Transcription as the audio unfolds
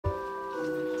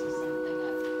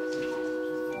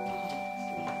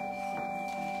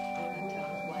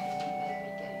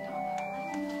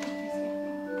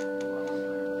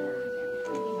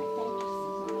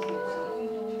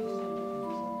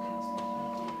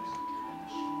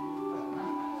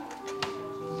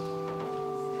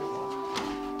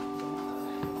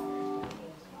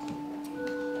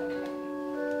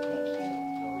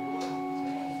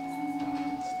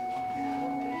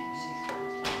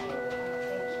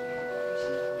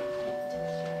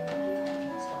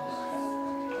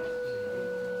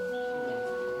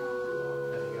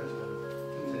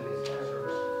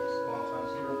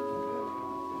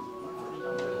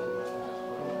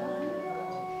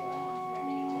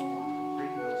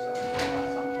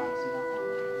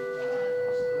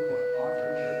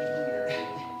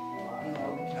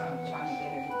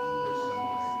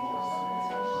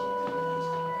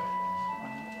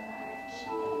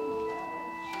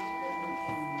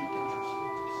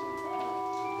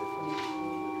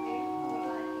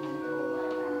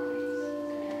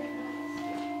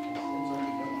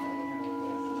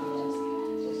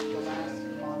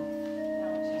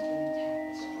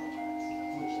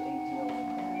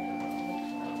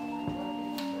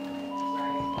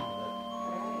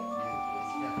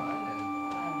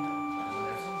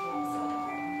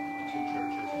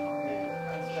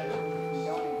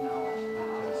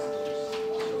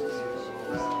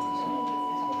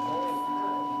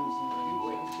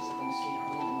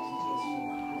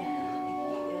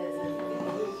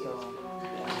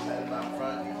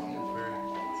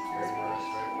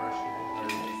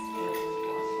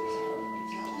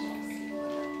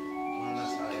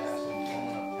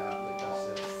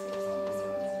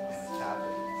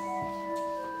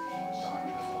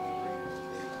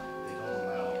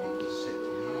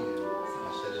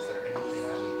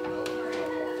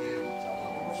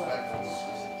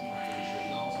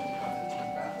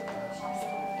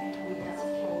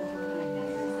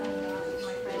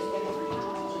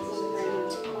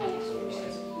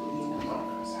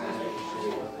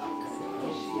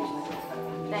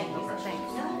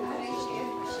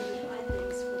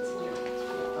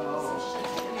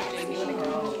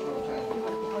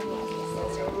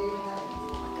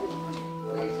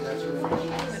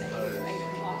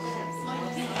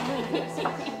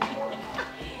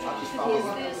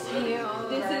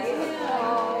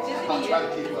I'll try to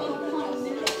keep up.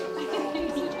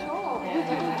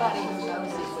 Everybody who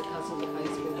knows is because of the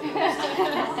Facebook.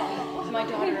 My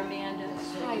daughter Amanda.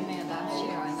 Hi, Amanda. I'm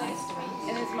Sharon. Nice to meet you.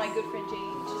 And it's my good friend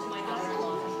Jane. She's my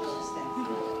daughter-in-law.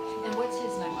 And what's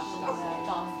his name? I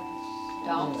forgot.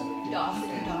 Dawson.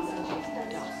 Dawson.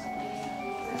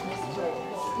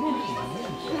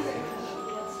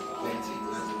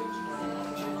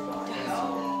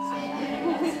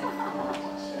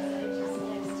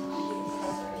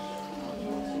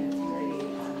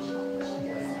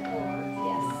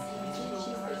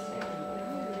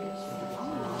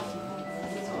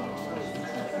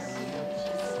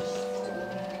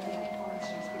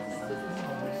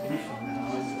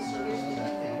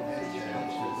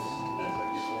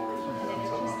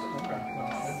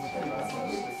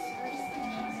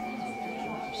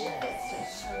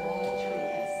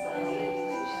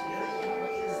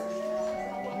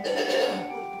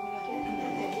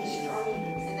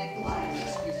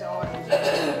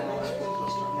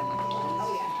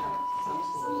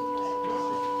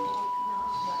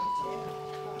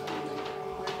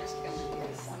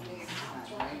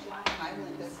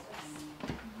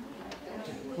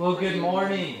 Well, good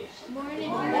morning. Good morning.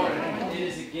 It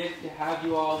is a gift to have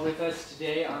you all with us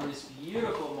today on this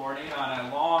beautiful morning on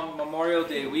a long Memorial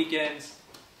Day weekend.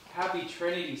 Happy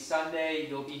Trinity Sunday.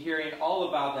 You'll be hearing all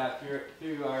about that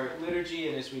through our liturgy,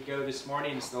 and as we go this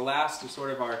morning, it's the last of sort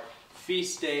of our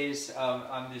feast days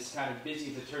on this kind of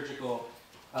busy liturgical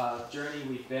journey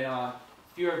we've been on.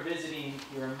 If you are visiting,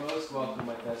 you are most welcome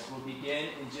with us. We'll begin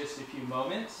in just a few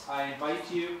moments. I invite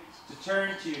you to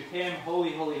turn to hymn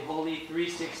Holy, Holy, Holy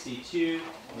 362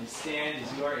 and stand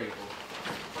as you are able.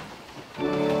 I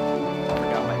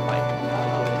forgot my mic.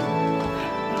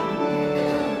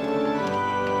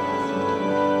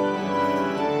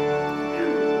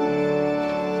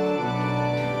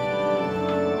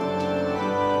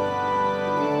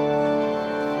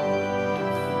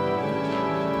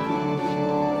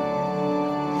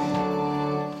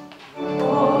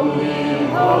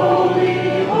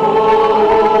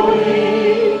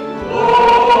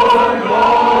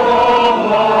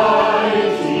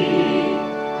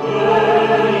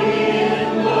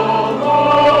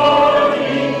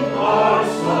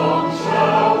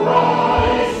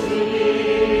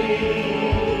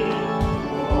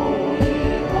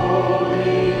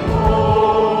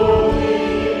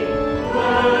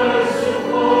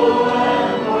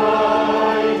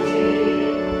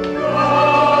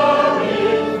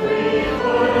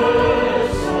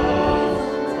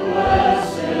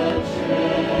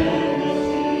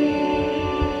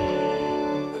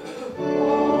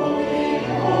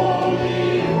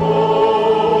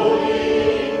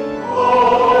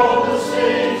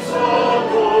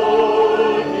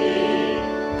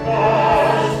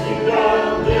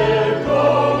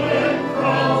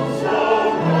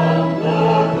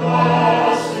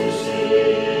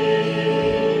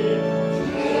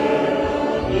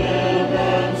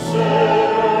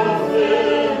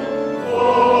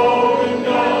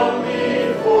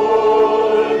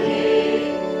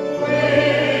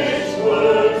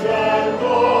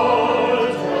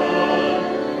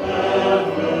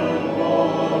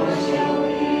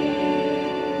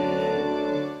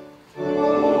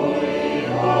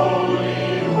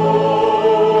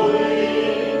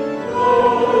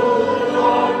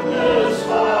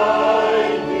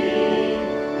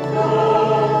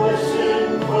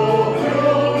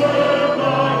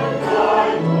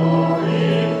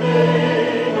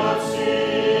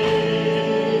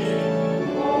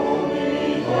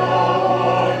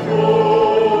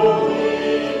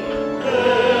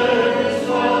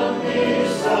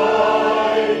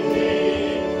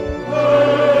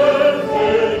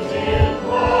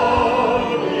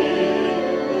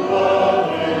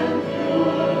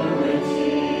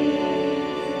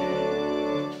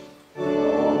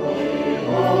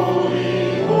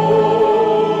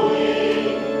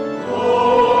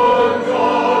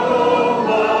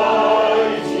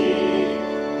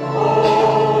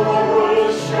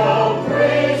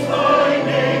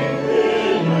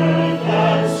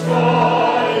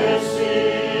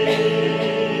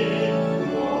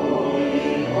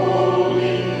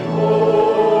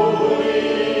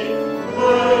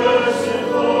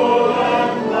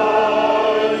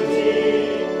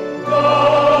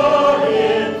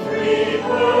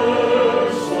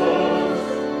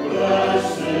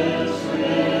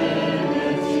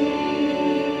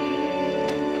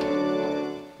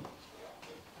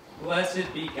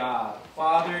 Blessed be God,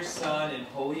 Father, Son, and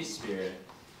Holy Spirit.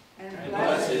 And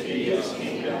blessed be his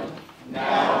kingdom,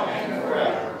 now and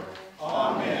forever.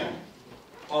 Amen.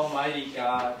 Almighty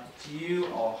God, to you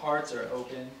all hearts are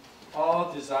open,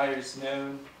 all desires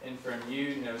known, and from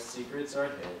you no secrets are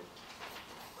hid.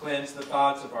 Cleanse the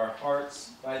thoughts of our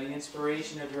hearts by the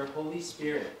inspiration of your Holy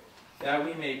Spirit, that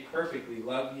we may perfectly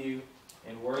love you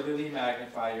and worthily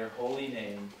magnify your holy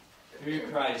name, through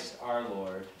Christ our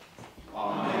Lord.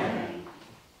 Amen.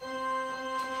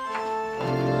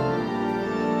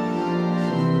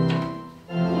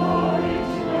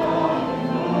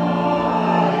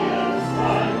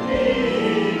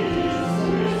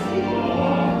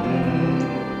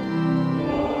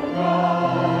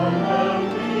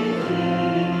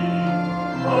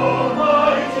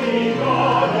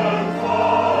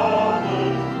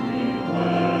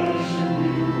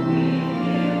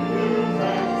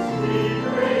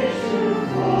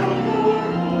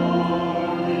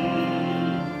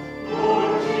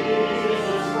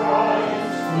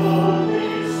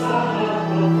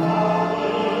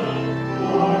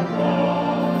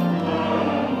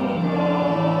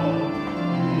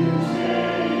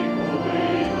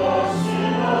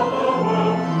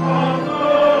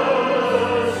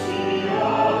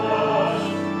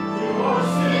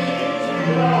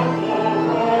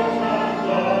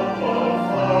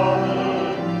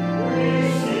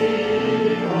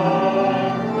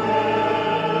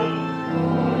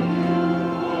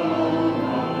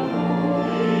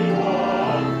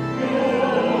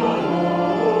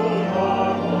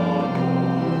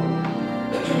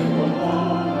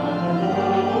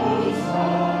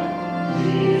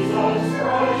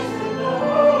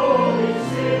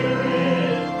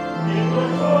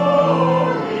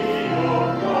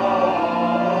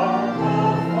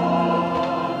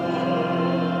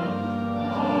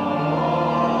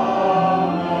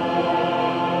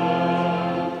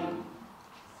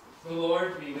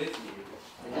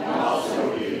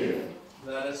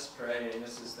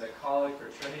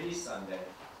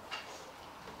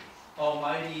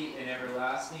 Almighty and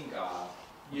everlasting God,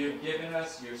 you have given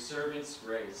us your servants'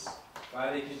 grace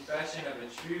by the confession of a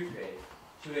true faith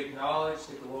to acknowledge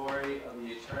the glory of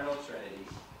the eternal Trinity,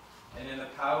 and in the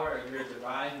power of your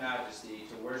divine majesty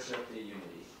to worship the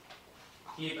unity.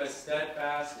 Keep us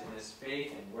steadfast in this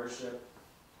faith and worship,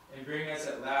 and bring us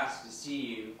at last to see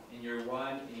you in your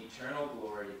one and eternal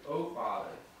glory, O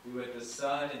Father, who with the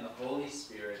Son and the Holy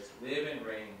Spirit live and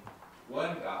reign,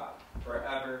 one God,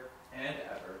 forever and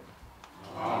ever.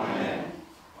 Amen.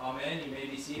 Amen. You may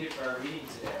be seated for our reading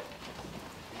today.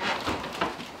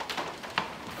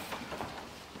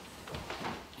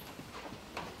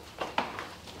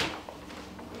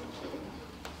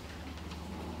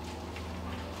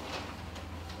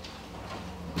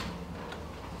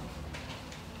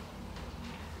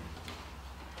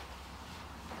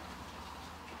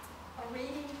 A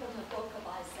reading from the book of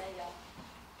Isaiah.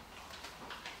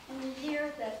 In the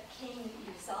year that King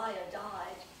Uzziah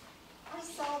died, I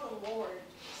saw the Lord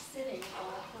sitting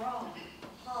on a throne,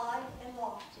 high and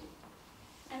lofty,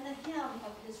 and the hem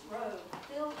of his robe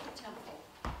filled the temple.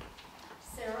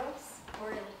 Seraphs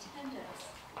were in attendance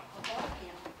above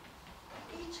him.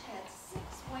 Each had 6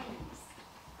 wings.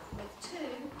 With 2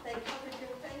 they covered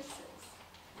their faces,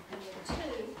 and with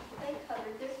 2 they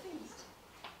covered their feet,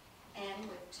 and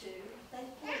with 2 they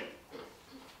flew.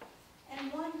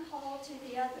 And one called to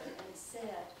the other and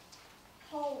said,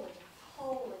 Holy,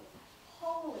 holy,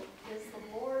 holy is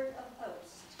the Lord of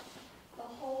hosts. The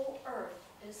whole earth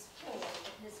is full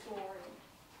of his glory.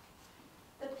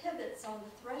 The pivots on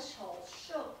the threshold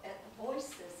shook at the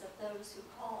voices of those who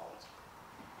called,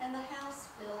 and the house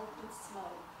filled with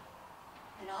smoke.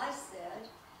 And I said,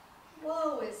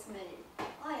 Woe is me,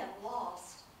 I am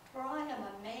lost, for I am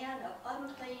a man of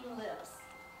unclean lips,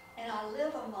 and I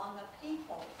live among a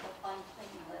people of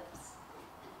unclean lips.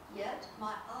 Yet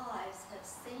my eyes have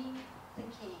seen the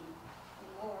King,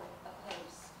 the Lord of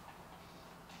hosts.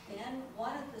 Then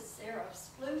one of the seraphs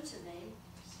flew to me,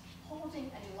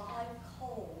 holding a live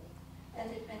coal that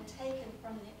had been taken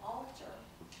from the altar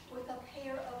with a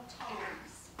pair of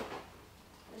tongs.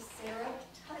 The seraph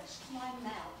touched my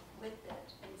mouth with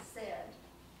it and said,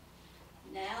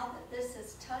 Now that this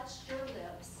has touched your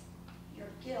lips, your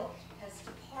guilt has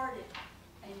departed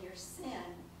and your sin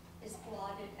is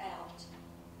blotted out.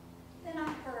 Then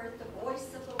I heard the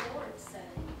voice of the Lord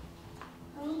saying,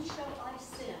 Whom shall I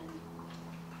send,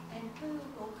 and who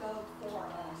will go for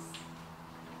us?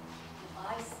 And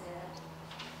I said,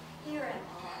 Here am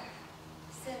I,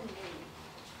 send me.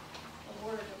 The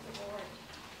word of the Lord.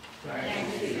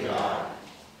 Thanks be to God.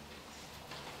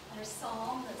 Our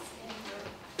psalm that's in your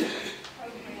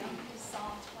program is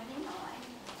Psalm 29.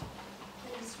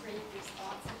 Please read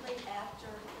responsibly after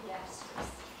the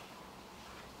asterisk.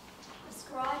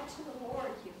 Ascribe to the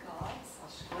Lord, you gods.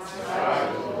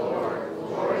 Ascribe to the Lord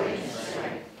glory and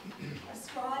strength.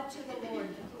 Ascribe to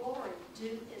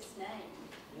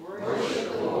name.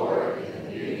 Worship the Lord in the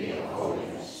beauty of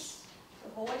holiness. The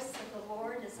voice of the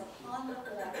Lord is upon the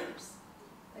waters.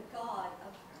 The God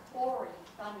of glory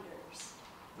thunders.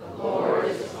 The Lord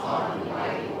is upon the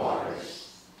mighty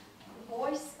waters. The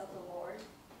voice of the Lord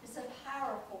is a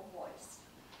powerful voice.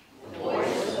 The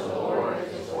voice of the Lord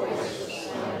is a voice of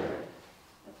splendor.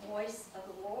 The voice of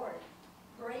the Lord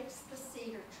breaks the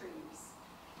cedar trees.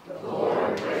 The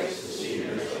Lord breaks the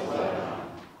cedars of Lebanon.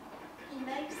 He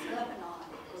makes Lebanon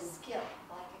skip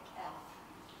like a calf.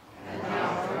 And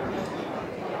now firmament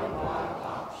like a young wild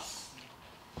ox.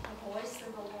 The voice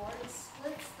of the Lord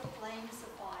splits the flames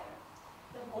of fire.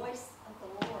 The voice of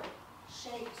the Lord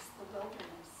shakes the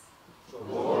wilderness.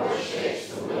 The Lord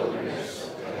shakes the wilderness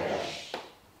of Kadesh.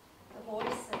 The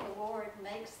voice of the Lord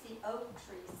makes the oak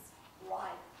trees ripe.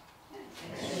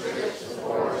 And strips the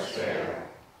forest bare.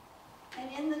 And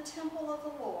in the temple of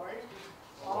the Lord,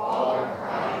 All are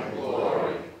crying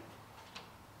glory.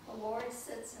 the Lord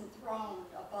sits enthroned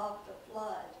above the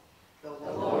flood. The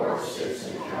Lord sits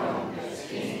enthroned as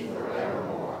King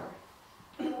forevermore.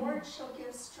 The Lord shall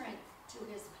give strength to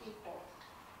his people.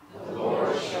 The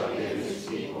Lord shall give his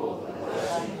people the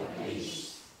blessing of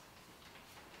peace.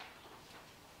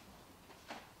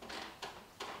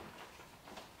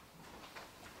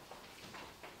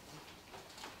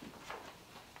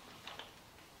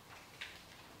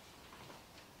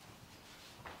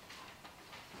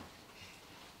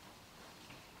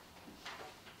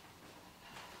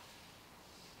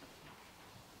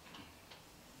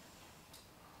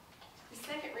 The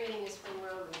second reading is from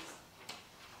Romans.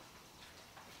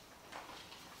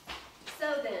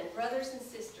 So then, brothers and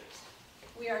sisters,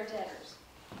 we are debtors,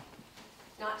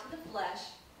 not to the flesh,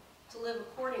 to live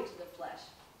according to the flesh.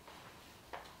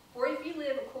 For if you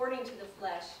live according to the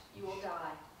flesh, you will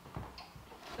die.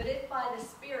 But if by the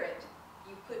Spirit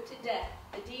you put to death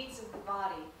the deeds of the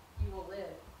body, you will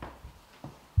live.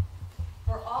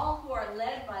 For all who are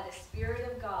led by the Spirit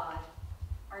of God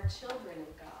are children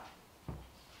of God.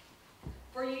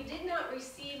 For you did not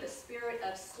receive a spirit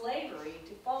of slavery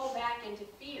to fall back into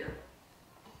fear,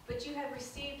 but you have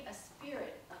received a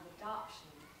spirit of adoption.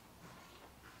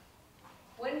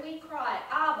 When we cry,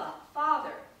 Abba,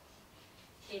 Father,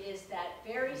 it is that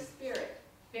very Spirit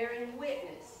bearing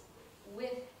witness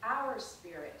with our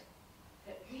spirit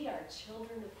that we are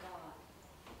children of God.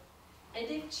 And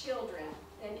if children,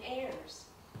 then heirs,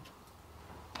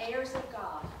 heirs of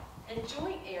God, and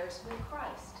joint heirs with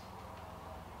Christ,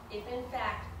 if in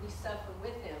fact we suffer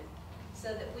with him, so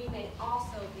that we may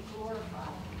also be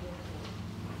glorified with him.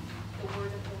 The word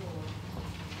of the Lord.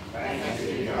 Thanks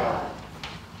be to God.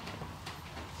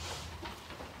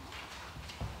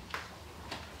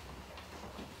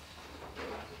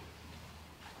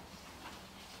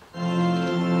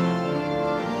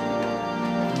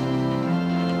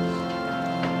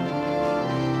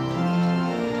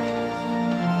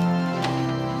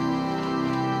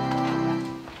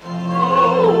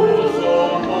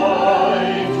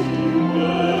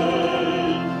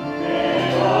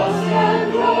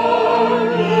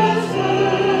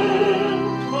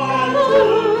 My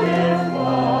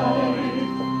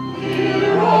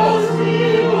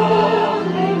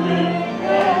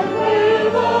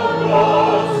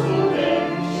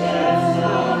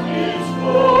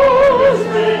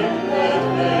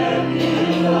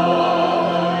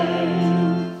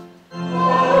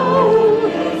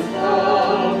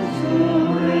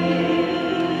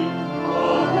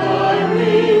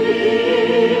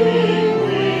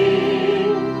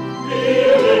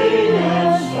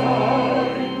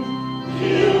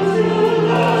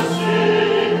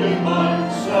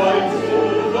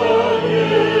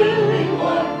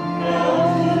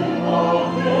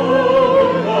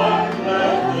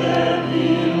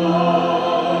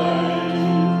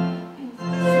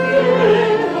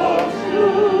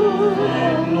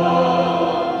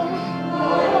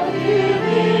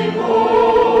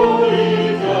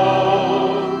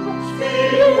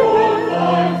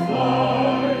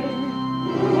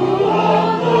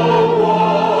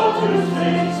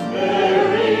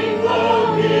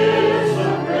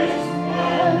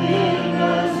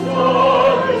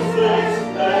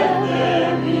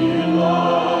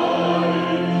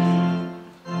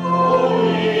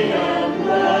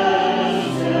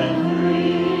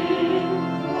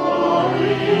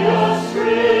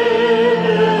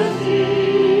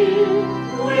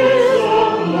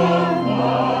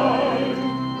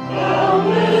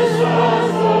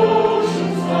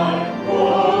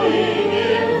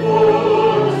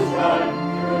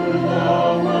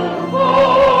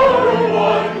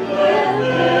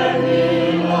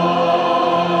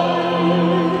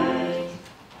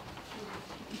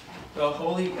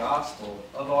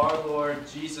Gospel of our Lord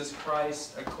Jesus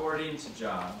Christ according to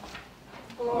John.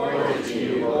 Glory to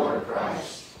you, Lord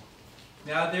Christ.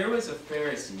 Now there was a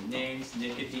Pharisee named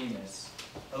Nicodemus,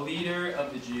 a leader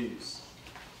of the Jews.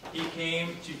 He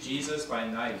came to Jesus by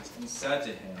night and said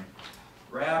to him,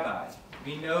 "Rabbi,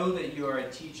 we know that you are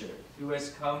a teacher who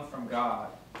has come from God,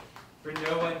 for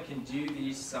no one can do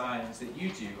these signs that you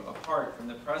do apart from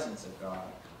the presence of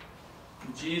God."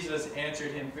 And Jesus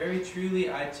answered him, "Very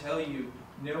truly I tell you,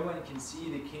 no one can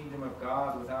see the kingdom of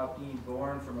God without being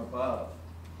born from above."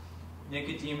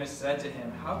 Nicodemus said to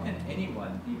him, "How can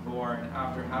anyone be born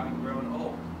after having grown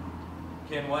old?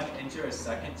 Can one enter a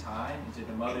second time into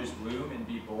the mother's womb and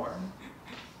be born?"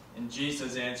 And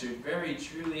Jesus answered, "Very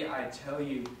truly I tell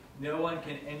you, no one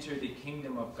can enter the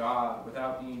kingdom of God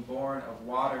without being born of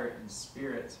water and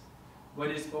spirit. What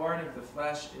is born of the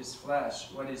flesh is flesh.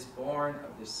 What is born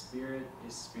of the Spirit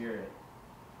is spirit.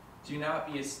 Do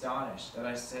not be astonished that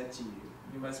I said to you,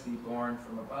 you must be born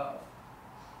from above.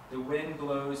 The wind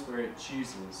blows where it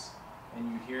chooses,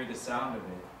 and you hear the sound of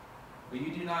it, but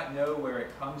you do not know where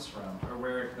it comes from or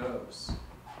where it goes.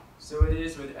 So it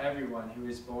is with everyone who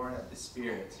is born of the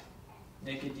Spirit."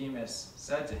 Nicodemus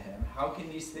said to him, "How can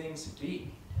these things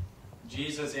be?"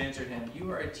 Jesus answered him,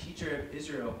 "You are a teacher of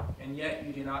Israel, and yet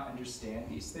you do not understand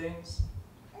these things?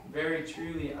 Very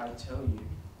truly I tell you,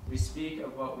 we speak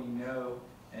of what we know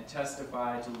and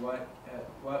testify to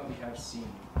what we have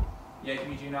seen, yet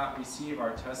you do not receive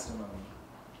our testimony.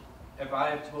 If I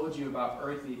have told you about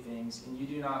earthly things and you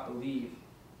do not believe,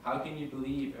 how can you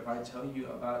believe if I tell you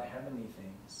about heavenly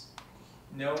things?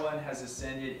 No one has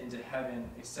ascended into heaven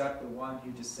except the one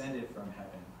who descended from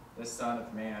heaven, the Son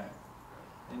of Man.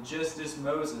 And just as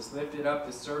Moses lifted up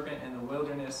the serpent in the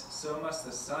wilderness, so must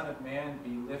the Son of Man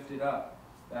be lifted up,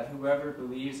 that whoever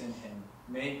believes in him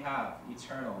may have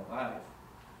eternal life.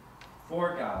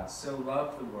 For God so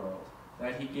loved the world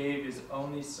that he gave his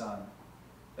only Son,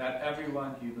 that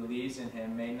everyone who believes in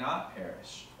him may not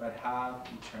perish, but have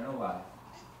eternal life.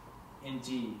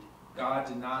 Indeed, God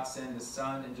did not send the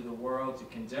Son into the world to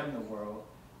condemn the world,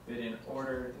 but in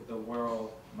order that the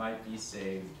world might be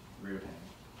saved through him."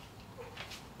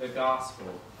 The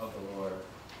Gospel of the Lord.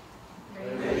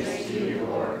 Praise to you,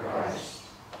 Lord Christ.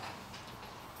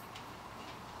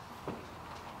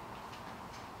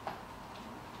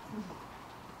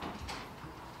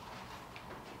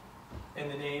 In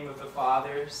the name of the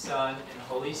Father, Son, and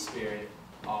Holy Spirit.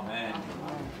 Amen.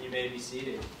 You may be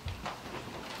seated.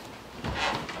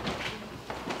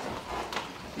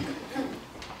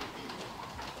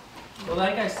 Well,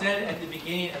 like I said at the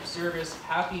beginning of service,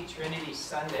 happy Trinity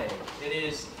Sunday. It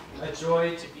is a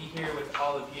joy to be here with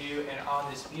all of you and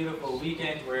on this beautiful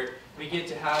weekend where we get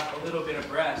to have a little bit of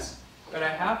rest. But I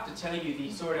have to tell you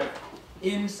the sort of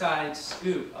inside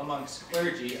scoop amongst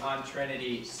clergy on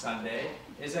Trinity Sunday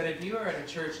is that if you are at a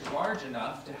church large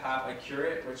enough to have a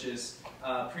curate, which is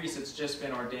a priest that's just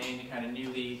been ordained, kind of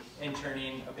newly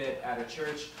interning a bit at a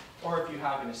church, or if you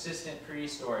have an assistant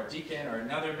priest or a deacon or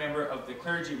another member of the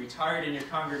clergy retired in your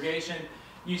congregation,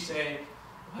 you say,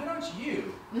 "Why don't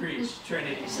you preach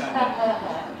Trinity Sunday?"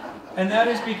 And that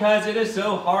is because it is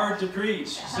so hard to preach.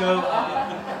 So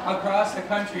across the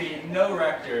country, no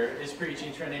rector is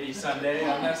preaching Trinity Sunday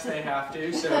unless they have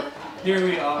to. So here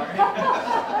we are.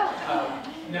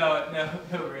 No,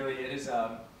 really, it is.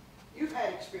 You've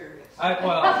had experience.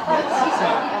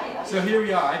 So here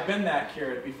we are. I've been that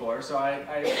curate before, so I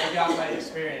got my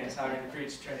experience having to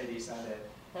preach Trinity Sunday.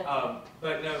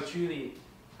 But no, truly,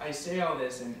 I say all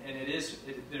this, and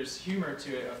there's humor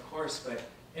to it, of course, but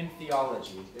in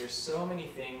theology, there's so many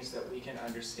things that we can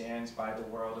understand by the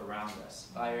world around us,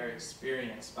 by our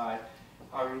experience, by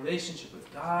our relationship with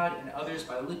God and others,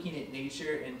 by looking at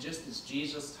nature, and just as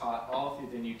Jesus taught all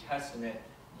through the New Testament,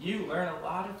 you learn a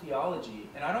lot of theology,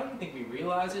 and I don't even think we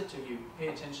realize it till you pay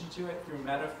attention to it through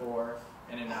metaphor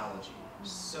and analogy.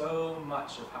 So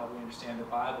much of how we understand the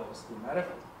Bible is through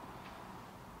metaphor.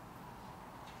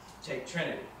 Take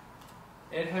Trinity.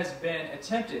 It has been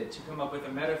attempted to come up with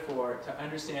a metaphor to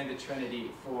understand the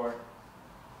Trinity for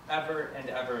ever and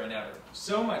ever and ever.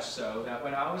 So much so that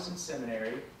when I was in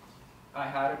seminary, I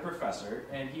had a professor,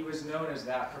 and he was known as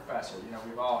that professor. You know,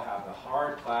 we all have the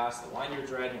hard class, the one you're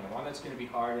dreading, the one that's going to be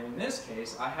hard. And in this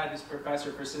case, I had this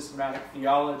professor for systematic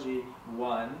theology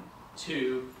 1,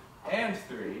 2, and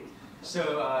 3.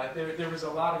 So there was a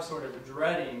lot of sort of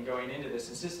dreading going into this.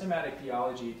 And systematic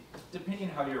theology, depending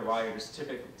on how you're wired, is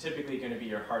typically going to be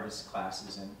your hardest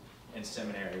classes in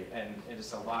seminary, and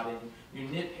it's a lot of, you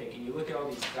nitpick and you look at all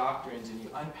these doctrines and you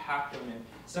unpack them, and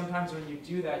sometimes when you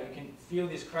do that you can feel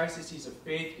these crises of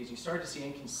faith because you start to see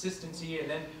inconsistency, and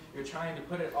then you're trying to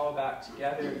put it all back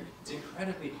together. It's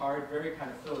incredibly hard, very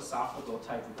kind of philosophical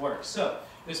type of work. So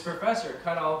this professor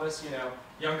cut all of us,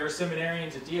 younger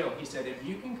seminarians a deal. He said, if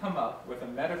you can come up with a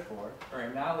metaphor or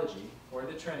analogy for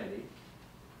the Trinity,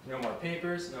 no more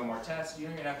papers, no more tests, you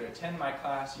don't even have to attend my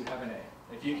class, you have an A.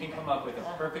 If you can come up with a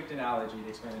perfect analogy to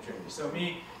explain the Trinity. So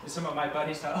me and some of my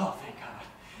buddies thought, oh, thank God.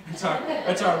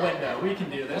 It's our window. We can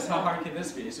do this. How hard can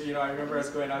this be? So, I remember us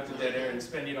going out to dinner and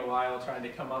spending a while trying to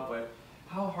come up with,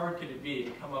 how hard could it be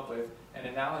to come up with an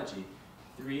analogy?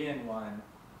 3 in 1,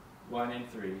 1 in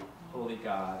 3, Holy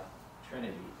God,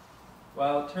 Trinity.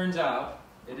 Well, it turns out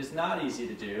it is not easy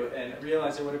to do, and I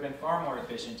realized it would have been far more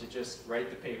efficient to just write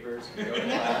the papers and go to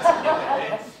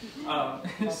class and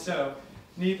get the A. So,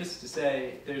 needless to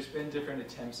say, there's been different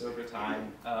attempts over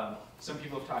time. Some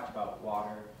people have talked about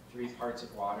water, 3 parts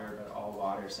of water, but all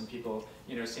water. Some people,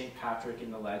 St. Patrick in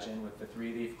the legend with the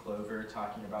 3-leaf clover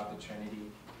talking about the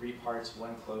Trinity, 3 parts,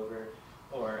 1 clover.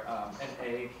 Or an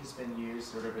egg has been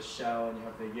used, sort of a shell, and you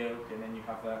have the yolk, and then you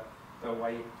have the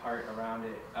white part around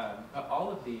it. All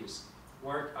of these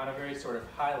work on a very sort of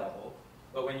high level,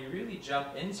 but when you really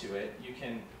jump into it, you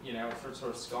can, for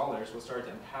sort of scholars, we'll start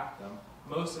to unpack them.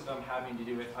 Most of them having to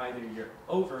do with either you're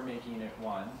over making it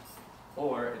one,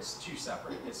 or it's too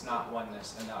separate, it's not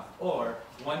oneness enough, or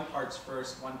 1 part's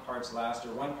first, 1 part's last,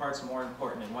 or 1 part's more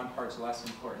important and 1 part's less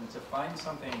important. To find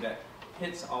something that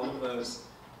hits all of those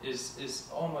is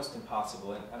almost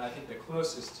impossible, and I think the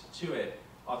closest to it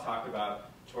I'll talk about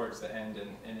towards the end,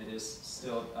 and it is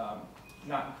still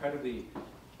not incredibly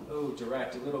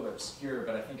direct, a little bit obscure,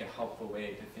 but I think a helpful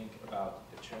way to think about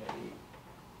the Trinity.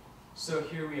 So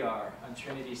here we are on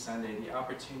Trinity Sunday, the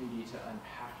opportunity to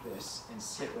unpack this and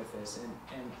sit with this. And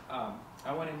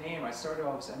I want to name, I started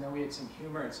all this, I know we had some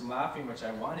humor and some laughing, which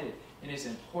I wanted, and is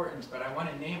important, but I want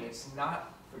to name it's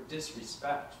not for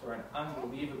disrespect, for an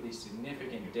unbelievably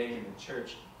significant day in the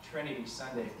church, Trinity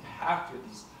Sunday, packed with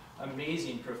these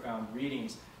amazing, profound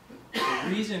readings. The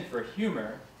reason for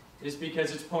humor is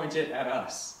because it's pointed at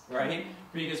us, right?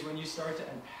 Because when you start to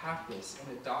unpack this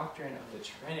in the doctrine of the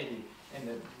Trinity, and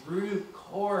the root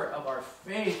core of our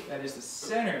faith that is the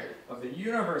center of the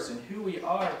universe and who we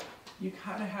are, you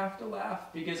kind of have to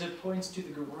laugh because it points to the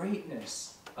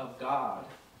greatness of God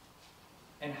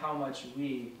and how much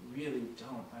we really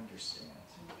don't understand.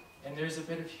 And there's a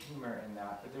bit of humor in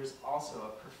that, but there's also a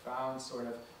profound sort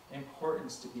of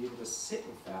importance to be able to sit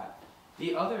with that.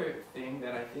 The other thing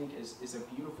that I think is a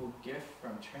beautiful gift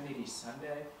from Trinity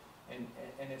Sunday, and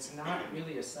it's not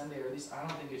really a Sunday, or at least I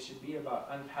don't think it should be about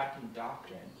unpacking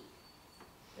doctrine.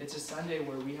 It's a Sunday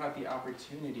where we have the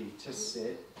opportunity to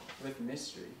sit with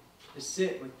mystery, to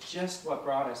sit with just what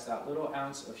brought us that little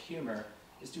ounce of humor,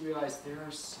 is to realize there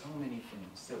are so many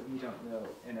things that we don't know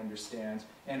and understand,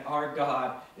 and our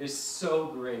God is so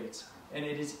great, and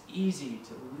it is easy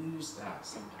to lose that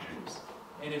sometimes.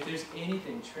 And if there's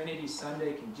anything Trinity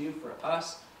Sunday can do for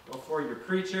us, or for your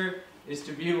preacher, is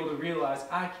to be able to realize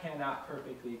I cannot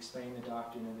perfectly explain the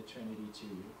doctrine of the Trinity to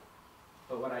you.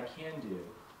 But what I can do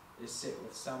is sit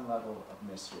with some level of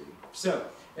mystery. So,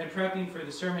 in prepping for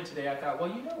the sermon today, I thought, well,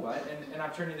 you know what? And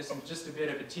I'm turning this into just a bit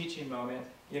of a teaching moment.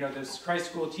 Those Christ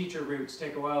School teacher roots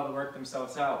take a while to work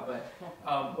themselves out. But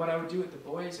what I would do with the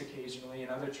boys occasionally in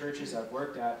other churches I've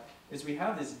worked at is we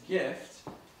have this gift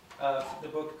of the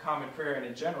Book of Common Prayer in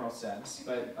a general sense,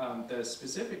 but the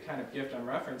specific kind of gift I'm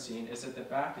referencing is at the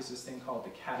back is this thing called the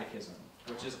Catechism,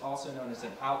 which is also known as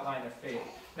an outline of faith.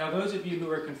 Now, those of you who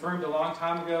were confirmed a long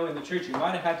time ago in the church, you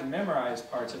might have had to memorize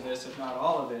parts of this, if not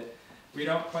all of it. We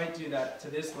don't quite do that to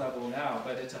this level now,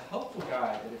 but it's a helpful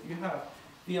guide that if you have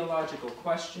theological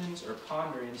questions or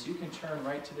ponderings, you can turn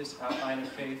right to this outline of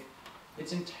faith.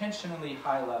 It's intentionally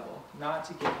high level, not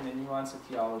to get in the nuance of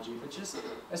theology, but just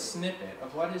a snippet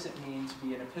of what does it mean to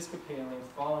be an Episcopalian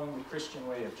following the Christian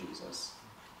way of Jesus.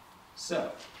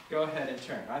 So, go ahead and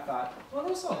turn. I thought, well,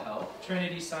 this will help.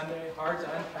 Trinity Sunday, hard to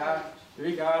unpack.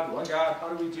 3 God, 1 God, how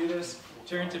do we do this?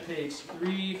 Turn to page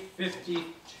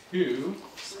 352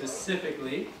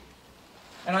 specifically.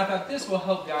 And I thought this will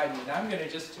help guide me. And I'm going to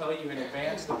just tell you in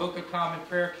advance, the Book of Common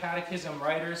Prayer Catechism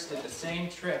writers did the same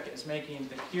trick as making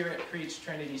the Hear It Preach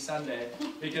Trinity Sunday,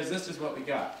 because this is what we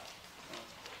got.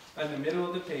 In the middle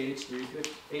of the page,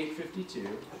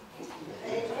 852.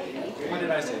 What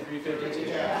did I say,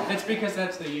 352? It's because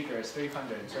that's the Eucharist,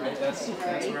 300s, right? That's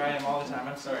where I am all the time.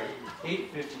 I'm sorry.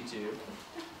 852.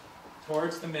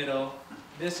 Towards the middle,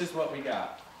 this is what we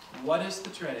got. What is the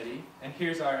Trinity? And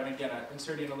here's our, and again, I'm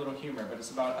inserting a little humor, but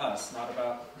it's about us, not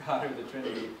about God or the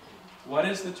Trinity. What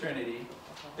is the Trinity?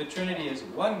 The Trinity is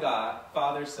one God,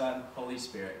 Father, Son, Holy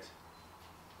Spirit.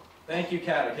 Thank you,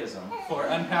 Catechism, for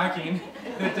unpacking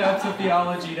the depths of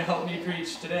theology to help me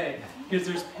preach today. Because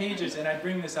there's pages, and I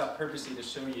bring this up purposely to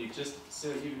show you, just so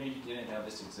you maybe didn't know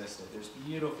this existed. There's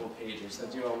beautiful pages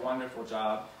that do a wonderful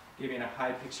job giving a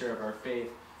high picture of our faith.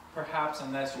 Perhaps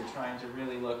unless you're trying to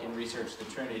really look and research the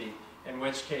Trinity, in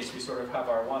which case we sort of have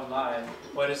our one line.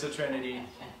 What is the Trinity?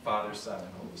 Father, Son,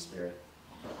 and Holy Spirit.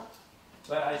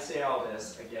 But I say all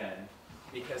this, again,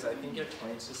 because I think it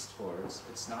points us towards,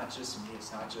 it's not just me,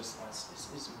 it's not just us, this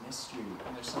is mystery.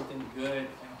 And there's something good and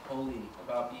holy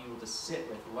about being able to sit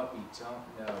with what we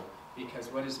don't know. Because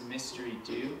what does mystery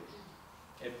do?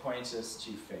 It points us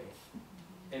to faith.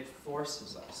 It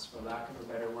forces us, for lack of a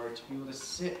better word, to be able to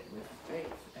sit with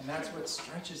faith. And that's what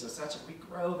stretches us. That's what we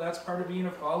grow. That's part of being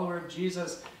a follower of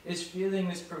Jesus, is feeling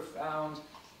this profound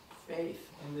faith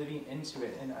and living into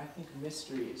it. And I think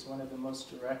mystery is one of the most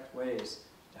direct ways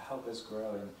to help us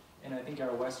grow. And I think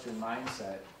our Western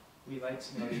mindset, we like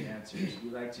to know the answers.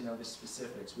 We like to know the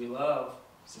specifics. We love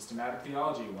systematic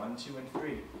theology, 1, 2, and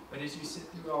 3. But as you sit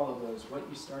through all of those, what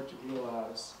you start to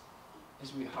realize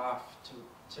is we have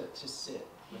to sit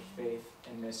with faith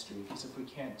and mystery. Because if we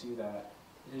can't do that,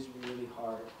 it is really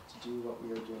hard to do what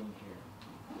we are doing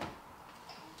here.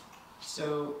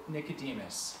 So,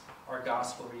 Nicodemus, our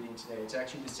gospel reading today. It's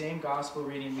actually the same gospel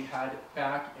reading we had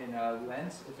back in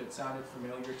Lent, if it sounded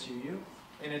familiar to you.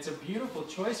 And it's a beautiful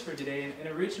choice for today. And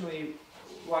originally,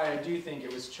 why I do think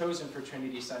it was chosen for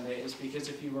Trinity Sunday is because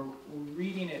if you were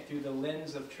reading it through the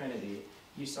lens of Trinity,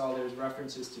 you saw there's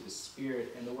references to the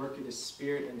Spirit and the work of the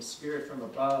Spirit and the Spirit from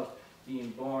above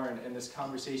being born, and this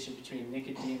conversation between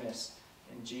Nicodemus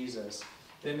and Jesus.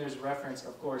 Then there's reference,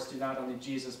 of course, to not only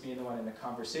Jesus being the one in the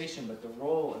conversation, but the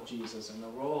role of Jesus and the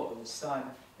role of the Son,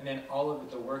 and then all of it,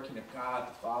 the working of God,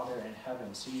 the Father, in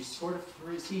heaven. So you sort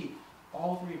of see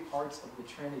all three parts of the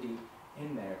Trinity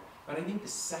in there. But I think the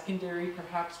secondary,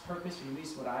 perhaps, purpose, or at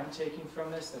least what I'm taking from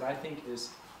this, that I think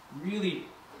is really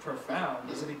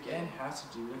profound, is it again has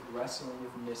to do with wrestling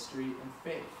with mystery and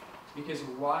faith. Because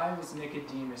why was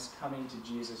Nicodemus coming to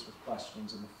Jesus with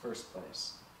questions in the first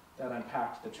place that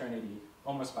unpacked the Trinity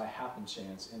almost by happen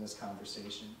chance in this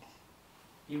conversation?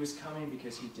 He was coming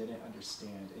because he didn't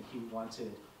understand and he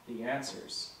wanted the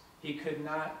answers. He could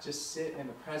not just sit in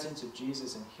the presence of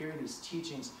Jesus and hear these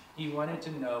teachings. He wanted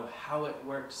to know how it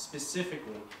worked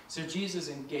specifically. So Jesus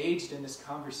engaged in this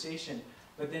conversation,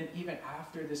 but then even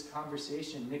after this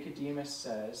conversation, Nicodemus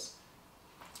says,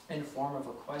 in form of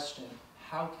a question,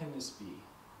 how can this be?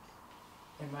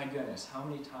 And my goodness, how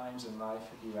many times in life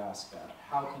have you asked that?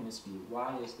 How can this be?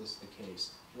 Why is this the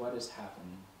case? What is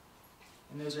happening?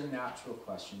 And those are natural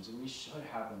questions, and we should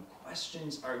have them.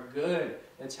 Questions are good.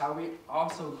 That's how we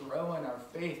also grow in our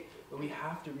faith. But we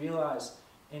have to realize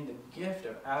in the gift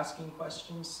of asking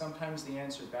questions, sometimes the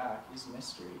answer back is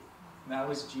mystery. And that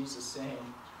was Jesus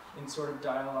saying, in sort of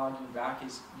dialoguing back,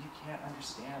 is you can't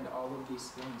understand all of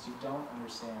these things. You don't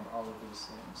understand all of these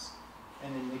things.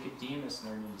 And then Nicodemus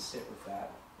learning to sit with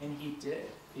that. And he did.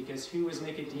 Because who was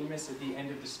Nicodemus at the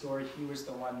end of the story? He was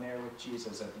the one there with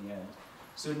Jesus at the end.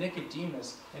 So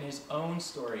Nicodemus, in his own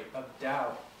story of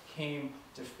doubt, came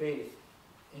to faith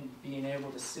in being able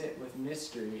to sit with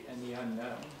mystery and the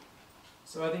unknown.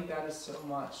 So I think that is so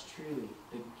much truly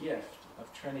the gift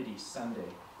of Trinity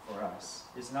Sunday for us.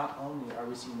 Is not only are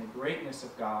we seeing the greatness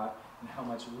of God and how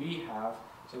much we have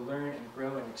to learn and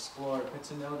grow and explore, but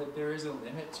to know that there is a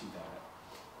limit to that.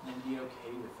 And be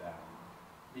okay with that.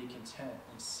 Be content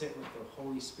and sit with the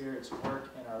Holy Spirit's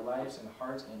work in our lives and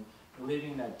hearts and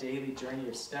living that daily journey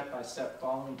of step-by-step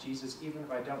following Jesus, even if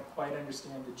I don't quite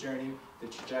understand the journey, the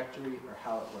trajectory, or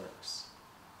how it works.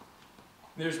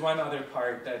 There's one other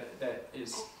part that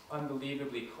is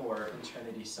unbelievably core in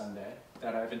Trinity Sunday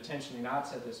that I've intentionally not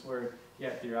said this word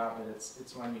yet throughout, but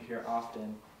it's one you hear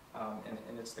often,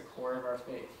 and it's the core of our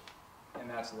faith, and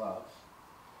that's love.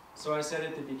 So I said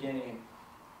at the beginning,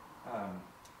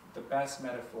 the best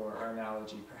metaphor or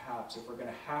analogy, perhaps, if we're going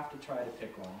to have to try to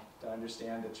pick one to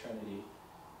understand the Trinity,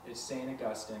 is St.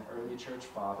 Augustine, early church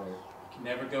father. You can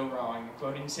never go wrong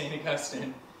quoting St.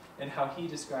 Augustine, and how he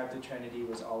described the Trinity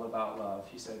was all about love.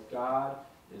 He said, God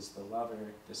is the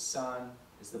lover, the Son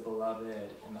is the beloved,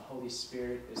 and the Holy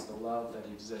Spirit is the love that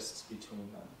exists between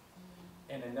them.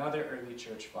 And another early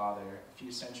church father, a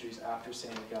few centuries after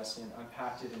St. Augustine,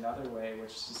 unpacked it another way,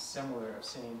 which is similar, of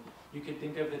saying you could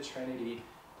think of the Trinity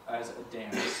as a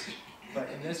dance. But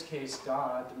in this case,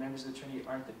 God, the members of the Trinity,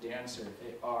 aren't the dancer.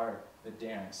 They are the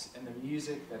dance. And the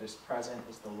music that is present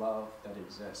is the love that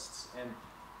exists. And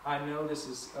I know this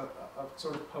is a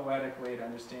sort of poetic way to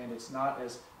understand. It's not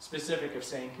as specific of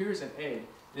saying, here's an A,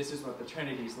 this is what the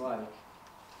Trinity's like.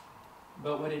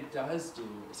 But what it does do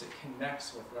is it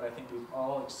connects with what I think we've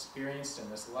all experienced in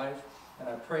this life. And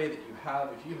I pray that you have,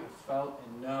 if you have felt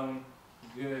and known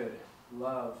good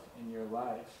love in your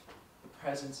life, the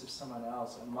presence of someone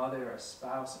else, a mother, a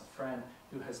spouse, a friend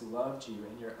who has loved you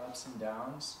in your ups and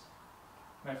downs,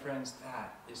 my friends,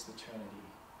 that is the Trinity.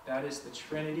 That is the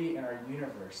Trinity in our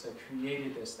universe that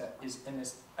created this, that is in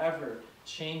this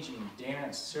ever-changing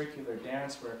dance, circular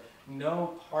dance, where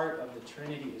no part of the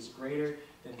Trinity is greater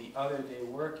than the other. They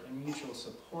work in mutual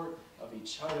support of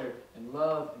each other and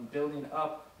love and building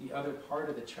up the other part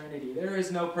of the Trinity. There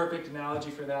is no perfect analogy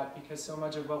for that, because so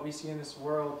much of what we see in this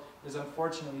world is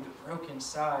unfortunately the broken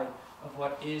side of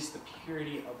what is the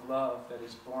purity of love that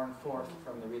is born forth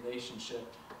from the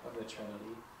relationship of the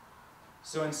Trinity.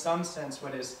 So in some sense,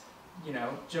 what is,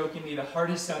 jokingly the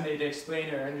hardest Sunday to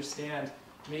explain or understand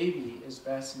maybe is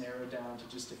best narrowed down to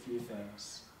just a few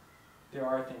things. There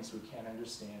are things we can't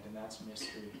understand, and that's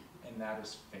mystery, and that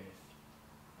is faith.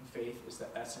 And faith is the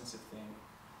essence of thing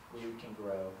where we can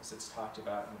grow, as it's talked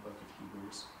about in the book of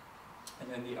Hebrews. And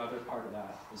then the other part of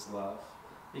that is love.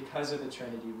 Because of the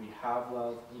Trinity, we have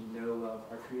love, we know love.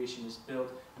 Our creation is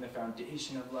built on the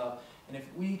foundation of love. And if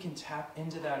we can tap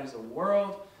into that as a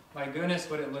world, my goodness,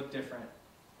 would it look different.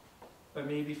 But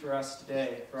maybe for us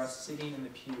today, for us sitting in the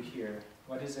pew here,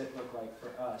 what does it look like for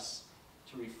us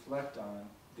to reflect on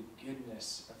the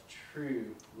goodness of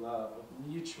true love, of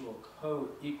mutual,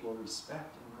 co-equal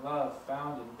respect and love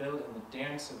found and built in the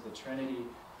dance of the Trinity?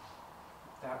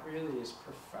 That really is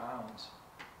profound.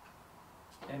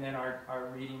 And then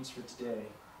our readings for today,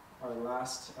 our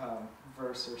last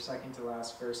verse, or second to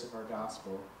last verse of our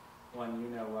gospel, one you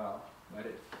know well, but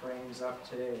it frames up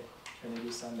today, Trinity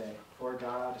Sunday. For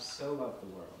God so loved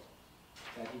the world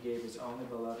that he gave his only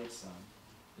beloved Son,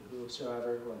 that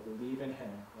whosoever will believe in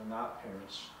him will not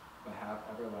perish, but have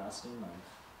everlasting life.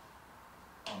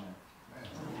 Amen.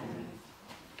 Amen.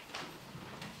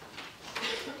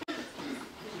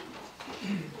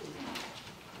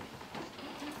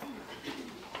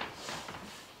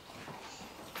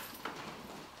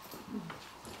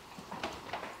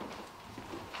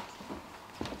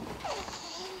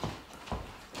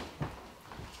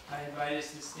 I invite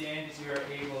us to stand as you are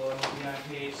able, and we'll be on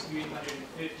page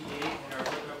 358 in our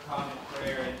Book of Common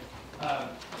Prayer. And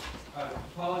I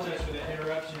apologize for the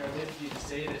interruption or liturgy to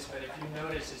say this, but if you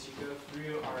notice as you go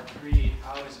through our creed,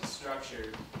 how is it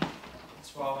structured? It's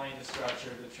following the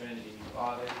structure of the Trinity,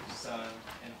 Father, Son,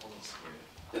 and Holy Spirit.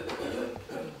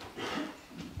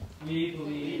 We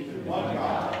believe in one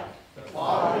God, the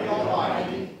Father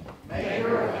Almighty,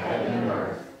 maker of heaven and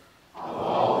earth, of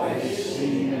all things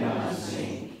seen and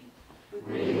unseen.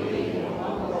 We believe in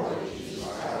one Lord Jesus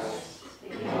Christ,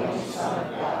 the only Son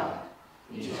of God,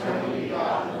 eternally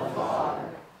God the Father,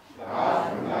 God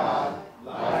from God,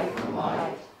 light from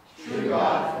light, true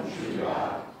God from true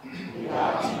God,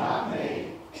 begotten not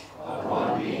made, of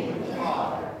one being with the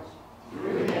Father.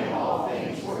 Through him all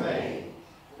things were made.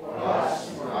 For us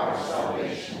and for our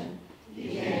salvation, he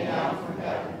came down from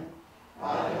heaven.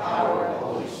 By the power of the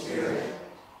Holy Spirit,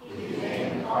 he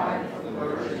became incarnate from the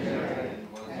Virgin Mary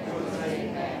and was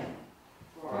made man.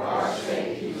 For our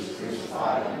sake he was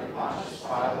crucified under Pontius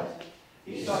Pilate.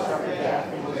 He suffered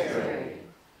death and was buried.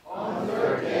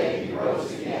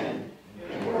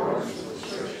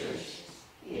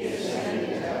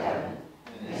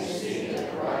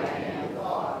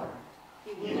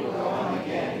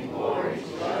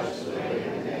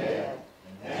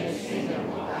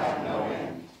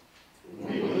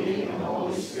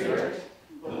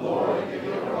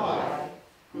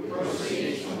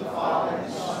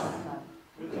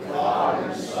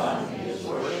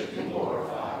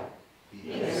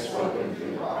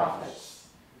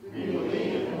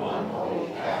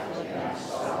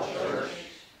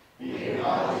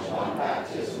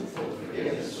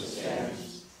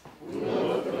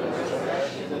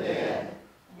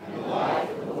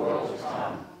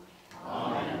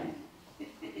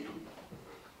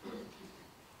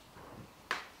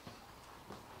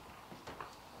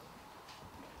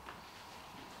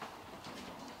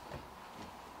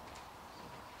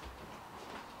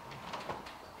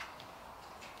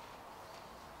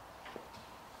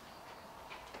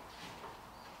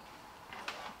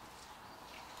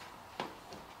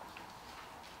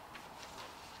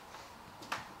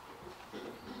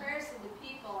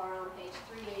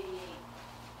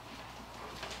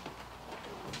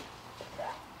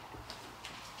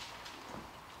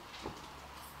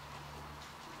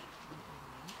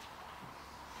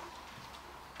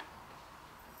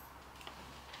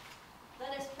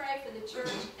 for the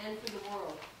church and for the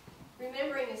world,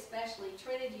 remembering especially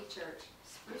Trinity Church,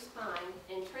 Spruce Pine,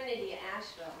 and Trinity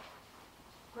Asheville.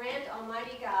 Grant,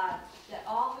 Almighty God, that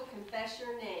all who confess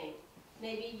your name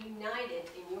may be united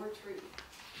in your truth,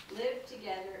 live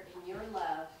together in your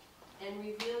love, and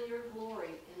reveal your glory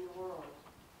in the world.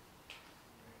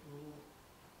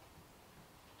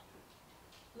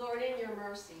 Lord, in your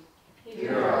mercy,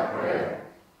 Hear our prayer.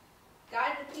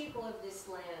 guide the people of this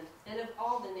land and of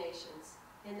all the nations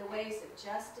in the ways of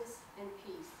justice and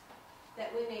peace,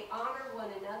 that we may honor one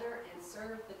another and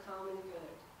serve the common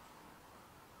good.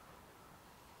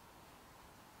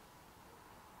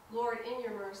 Lord, in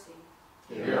your mercy,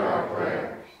 Hear our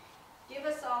prayer. give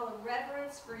us all a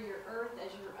reverence for your earth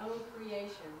as your own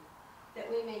creation, that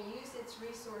we may use its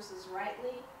resources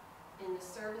rightly in the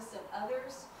service of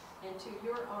others and to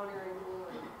your honor and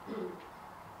glory.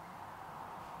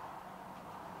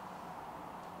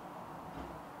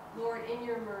 Lord, in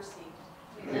your mercy,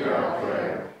 Hear our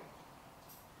prayer.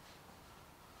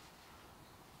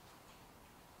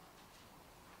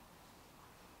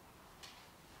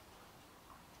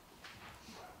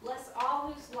 bless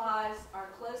all whose lives are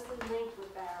closely linked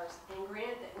with ours, and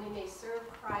grant that we may serve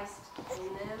Christ in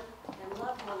them and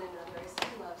love one another as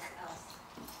he loves us.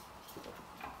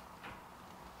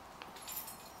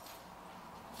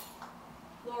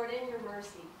 Lord, in your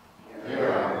mercy, Hear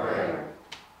our prayer.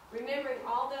 remembering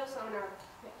all those on our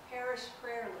parish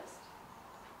prayer list,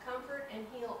 comfort and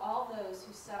heal all those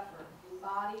who suffer in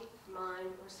body, mind,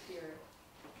 or spirit.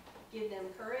 Give them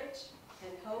courage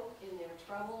and hope in their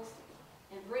troubles,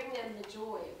 and bring them the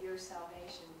joy of your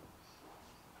salvation.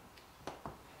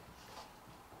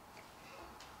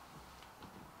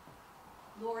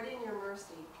 Lord, in your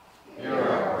mercy, Hear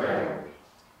our prayer.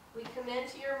 we commend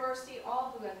to your mercy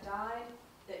all who have died,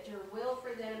 that your will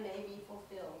for them may be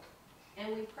fulfilled.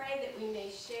 And we pray that we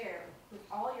may share with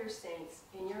all your saints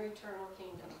in your eternal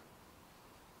kingdom.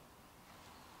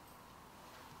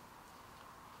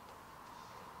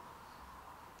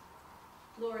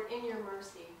 Lord, in your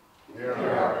mercy, Hear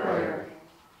our prayer.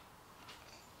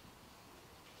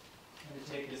 I'm going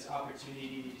to take this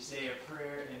opportunity to say a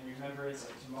prayer in remembrance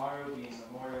of tomorrow being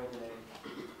Memorial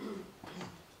Day.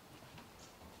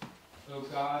 O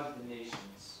God of the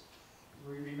nations,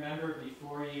 we remember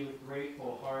before you with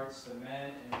grateful hearts the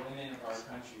men and women of our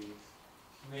country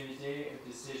who in a day of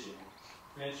decision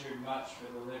ventured much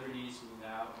for the liberties we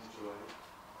now enjoy.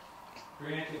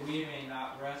 Grant that we may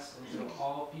not rest until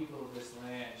all people of this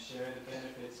land share the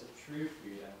benefits of true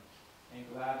freedom and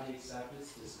gladly accept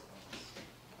its disciplines.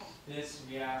 This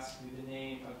we ask through the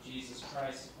name of Jesus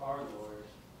Christ our Lord.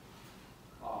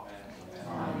 Amen.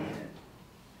 Amen.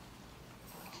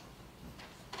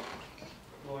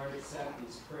 Lord, accept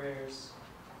these prayers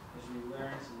as we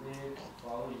learn to live and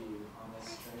follow you on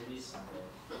this Trinity Sunday.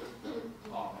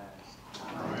 Amen.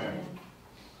 Amen.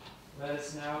 Let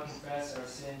us now confess our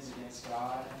sins against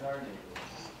God and our neighbor.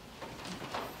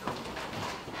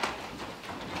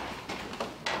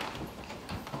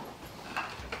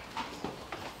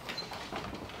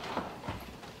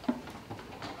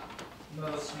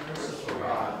 Most merciful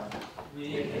God,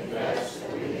 we Confess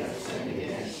that we have sinned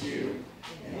against you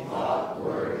in thought,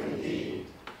 word, and deed,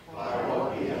 by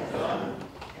what we have done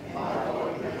and by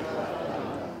what we have left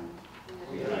undone.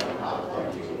 We have not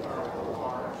loved you with our whole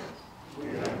heart. We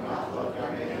have not loved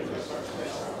our neighbors as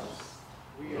ourselves.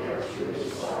 We are truly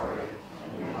sorry,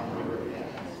 and we humbly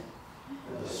repent.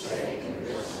 For the sake of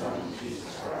your Son,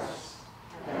 Jesus Christ,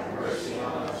 have mercy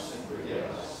on us and forgive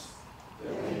us,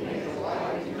 that we may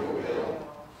delight in your will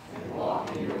and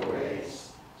walk in your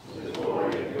ways, to the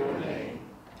glory of your name.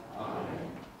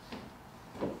 Amen.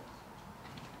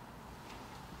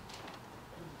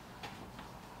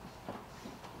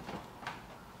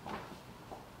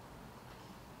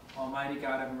 Almighty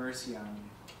God, have mercy on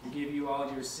you. We give you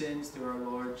all your sins through our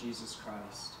Lord Jesus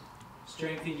Christ.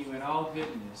 Strengthen you in all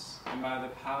goodness, and by the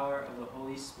power of the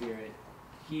Holy Spirit,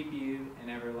 keep you in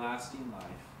everlasting life.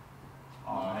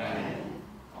 Amen.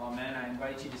 Amen. I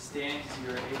invite you to stand as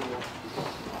you are able.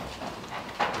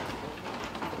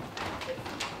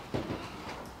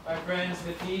 My friends,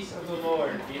 the peace of the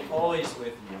Lord be always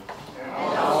with you. And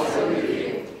also with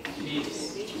you.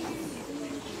 Peace.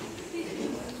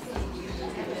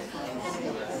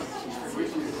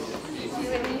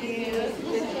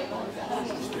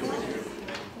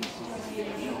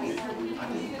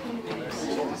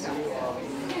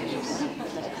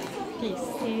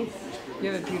 Peace.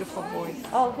 You have a beautiful voice.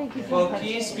 Oh, thank you. Well,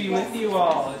 peace be with you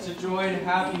all. It's a joy to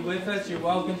have you with us. You're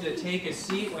welcome to take a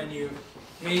seat when you've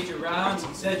made your rounds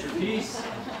and said your piece.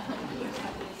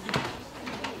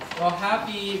 Well,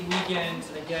 happy weekend.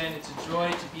 Again, it's a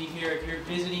joy to be here. If you're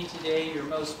visiting today, you're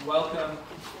most welcome.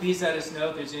 Please let us know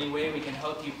if there's any way we can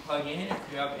help you plug in, if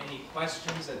you have any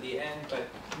questions at the end, but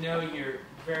know you're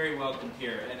very welcome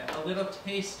here. And a little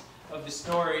taste of the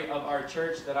story of our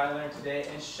church that I learned today,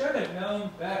 and should have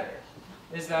known better,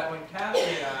 is that when Kathy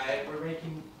and I were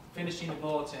finishing the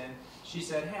bulletin, she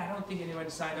said, hey, I don't think anyone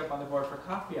signed up on the board for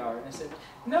coffee hour. And I said,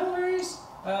 no worries.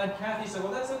 And Kathy said,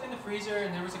 well, let's look in the freezer,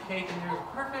 and there was a cake, and there was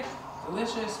perfect,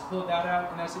 delicious, pulled that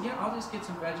out. And I said, yeah, I'll just get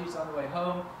some veggies on the way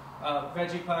home,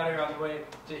 veggie platter on the way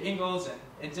to Ingalls,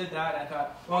 and did that. And I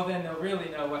thought, well, then they'll really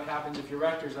know what happens if your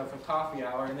rector's up for coffee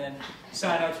hour, and then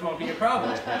sign-ups won't be a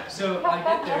problem. So I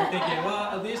get there thinking,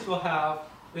 well, at least we'll have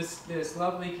this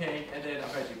lovely cake and then a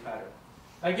veggie platter.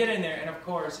 I get in there, and of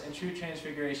course, in true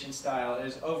Transfiguration style, it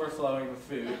is overflowing with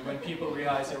food when people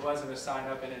realize there wasn't a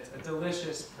sign-up, and it's a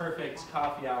delicious, perfect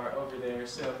coffee hour over there.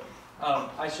 So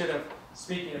I should have,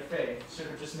 speaking of faith, should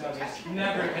have just known there's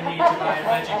never a need to buy a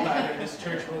veggie platter. This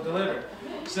church will deliver.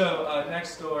 So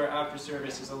next door after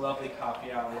service is a lovely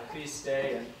coffee hour. Please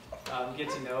stay and get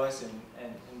to know us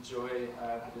and enjoy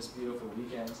this beautiful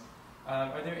weekend.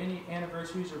 Are there any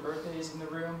anniversaries or birthdays in the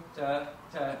room to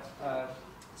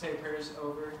say prayers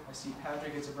over? I see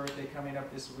Patrick has a birthday coming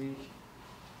up this week.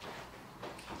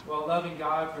 Well, loving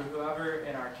God, for whoever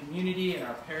in our community and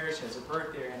our parish has a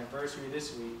birthday or anniversary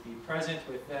this week, be present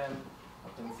with them,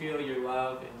 help them feel your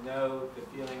love, and know the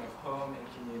feeling of home and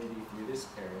community through this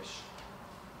parish.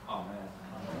 Amen.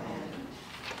 Amen.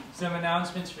 Some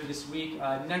announcements for this week.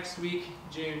 Next week,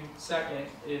 June 2nd,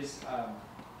 is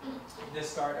the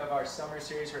start of our summer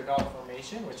series for adult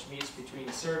formation, which meets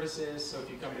between services. So if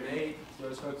you come to 8,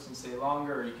 those folks can stay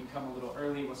longer, or you can come a little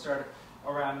early. We'll start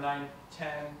around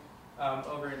 9:10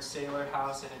 over in Sailor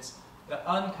House, and it's the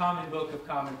Uncommon Book of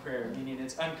Common Prayer, meaning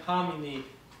it's uncommonly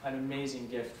an amazing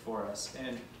gift for us.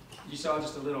 And you saw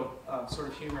just a little sort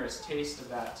of humorous taste of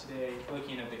that today,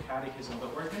 looking at the catechism,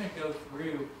 but we're going to go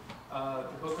through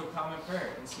the Book of Common Prayer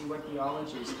and see what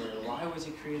theology is there. Why was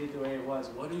it created the way it was?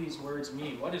 What do these words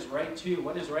mean? What is right 2?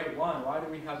 What is right 1? Why do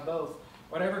we have both?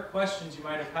 Whatever questions you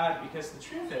might have had, because the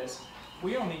truth is,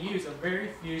 we only use a very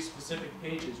few specific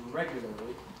pages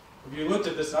regularly. If you looked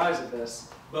at the size of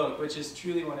this book, which is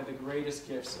truly one of the greatest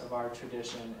gifts of our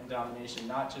tradition and denomination,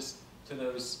 not just to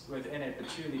those within it, but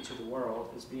truly to the world,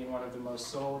 as being one of the most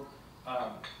sold,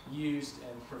 used,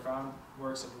 and profound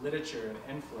works of literature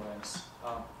and influence,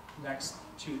 next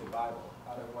to the Bible,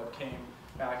 out of what came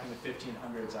back in the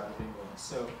 1500s out of England.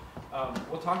 So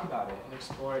we'll talk about it and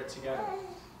explore it together.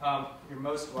 You're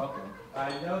most welcome. I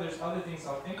know there's other things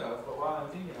I'll think of, but while I'm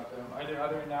thinking of them, are there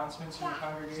other announcements from the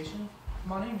congregation?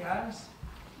 Come on in, guys.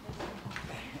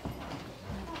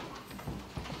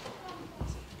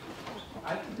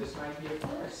 I think this might be a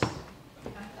first.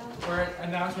 Or an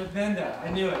announcement, Linda. I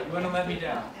knew it. You wouldn't let me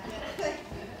down. I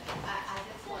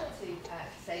just want to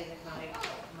say that my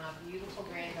beautiful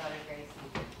granddaughter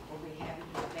Gracie will be having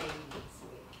a baby next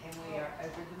week, and we are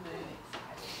over the moon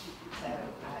excited. So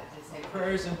I just hope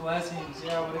Prayers and blessings.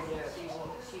 Yeah, what a gift.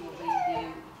 She will be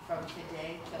due from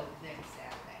today till next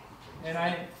Saturday. And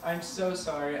I'm so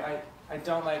sorry. I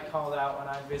don't like called out when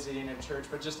I'm visiting a church,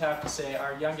 but just have to say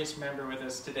our youngest member with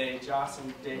us today,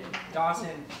 Dawson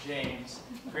James,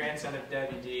 grandson of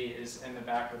Debbie D, is in the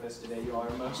back with us today. You all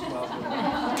are most welcome.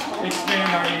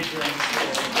 Expand our age range.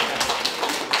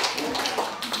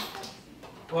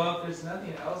 Well, if there's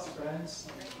nothing else, friends,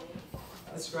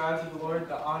 ascribe to the Lord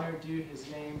the honor due his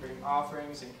name, bring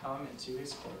offerings, and come into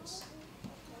his courts.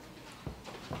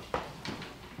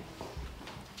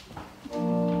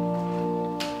 Oh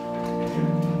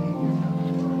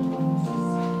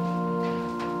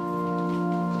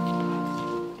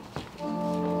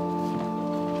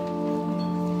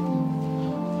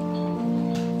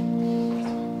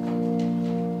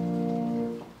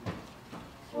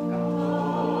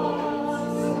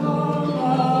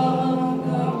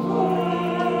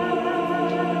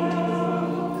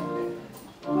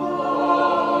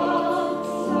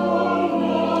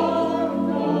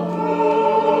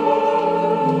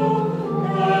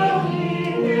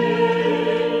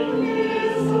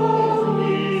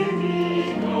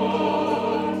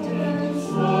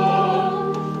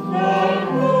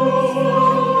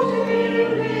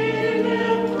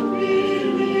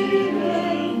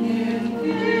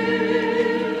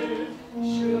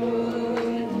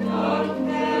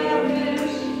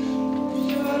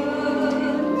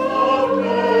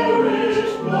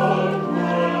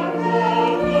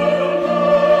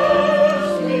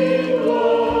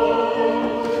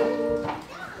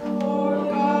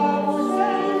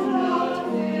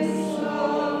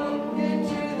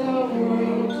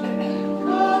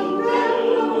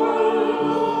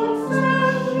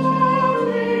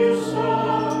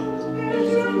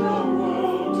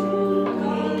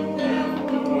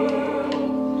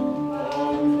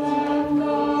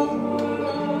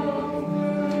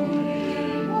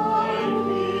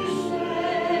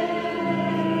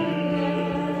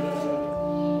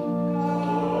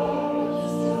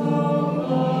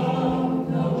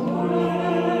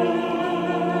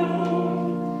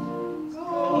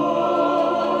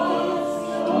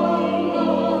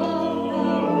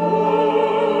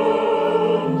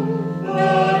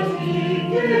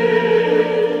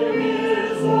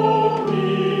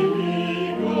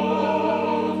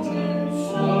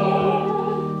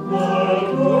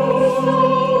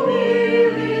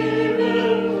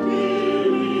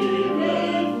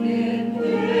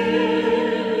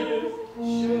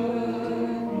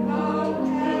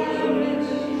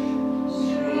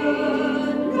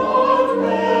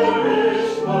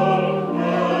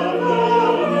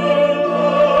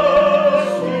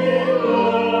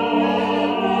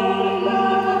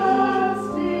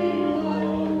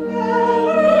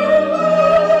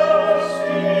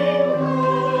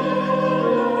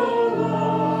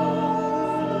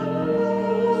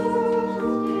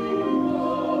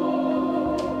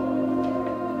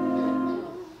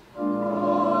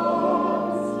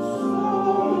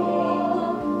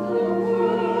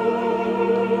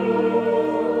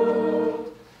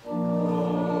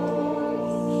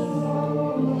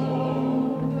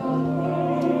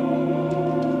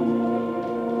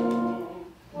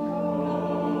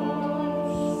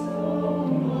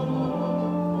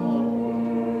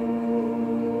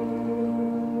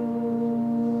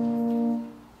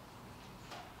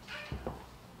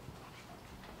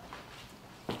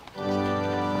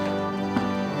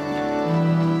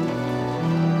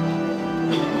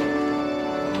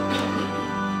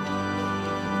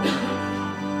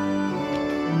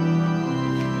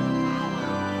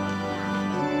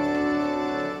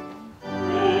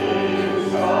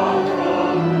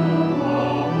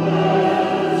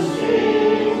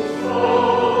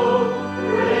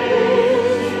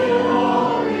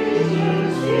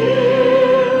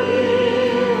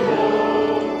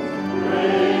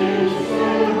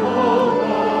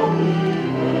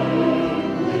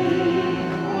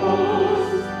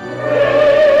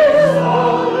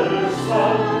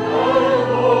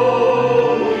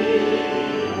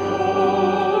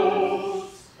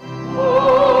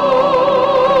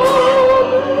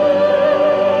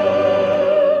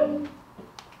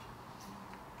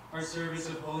Our service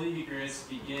of Holy Eucharist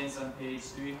begins on page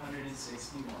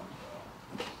 361.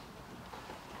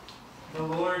 The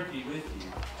Lord be with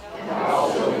you. And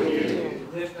also with you.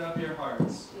 Lift up your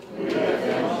hearts. We give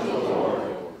thanks to the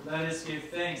Lord. Let us give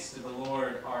thanks to the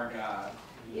Lord our God.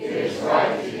 It is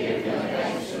right to give him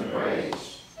thanks and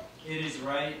praise. It is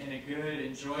right and a good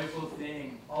and joyful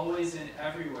thing, always and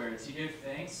everywhere, to give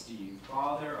thanks to you,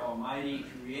 Father Almighty,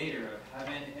 Creator of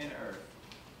heaven and earth.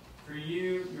 For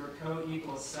you, your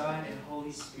co-equal Son and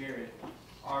Holy Spirit,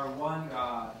 are one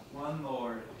God, one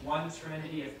Lord, one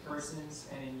Trinity of persons,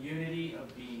 and in unity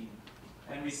of being.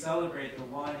 And we celebrate the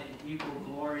one and equal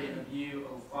glory of you,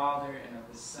 O Father, and of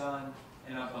the Son,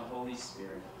 and of the Holy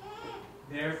Spirit.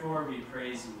 Therefore we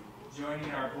praise you,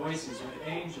 joining our voices with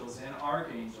angels and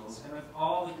archangels, and with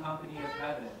all the company of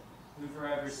heaven, who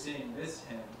forever sing this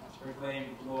hymn to proclaim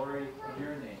the glory of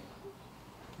your name.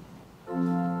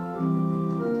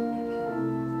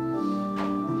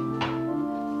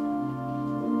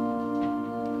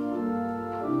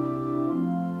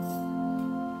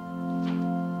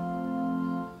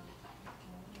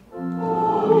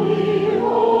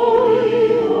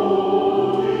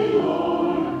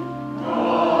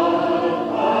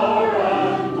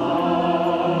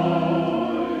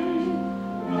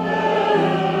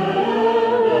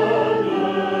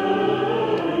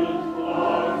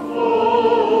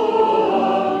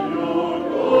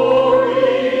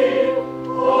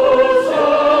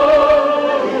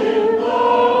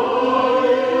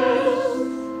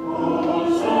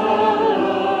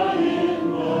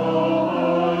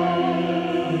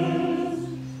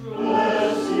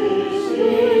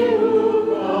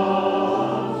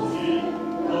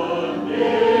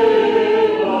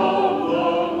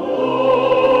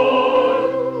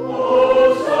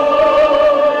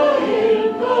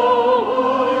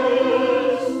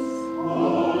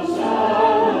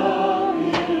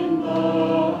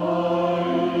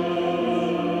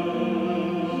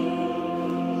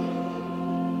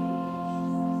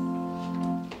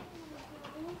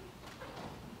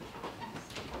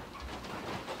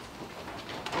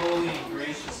 Holy and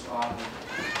gracious Father,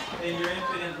 in your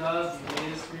infinite love you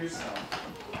made us for yourself,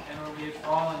 and when we have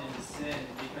fallen into sin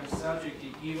and become subject to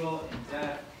evil and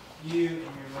death, you in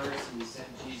your mercy sent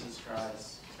Jesus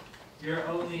Christ, your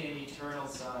only and eternal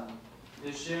Son,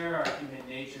 to share our human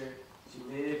nature,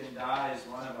 to live and die as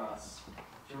one of us,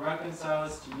 to reconcile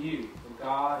us to you, the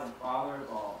God and Father of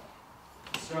all.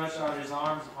 He stretched out his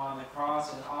arms upon the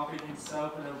cross and offered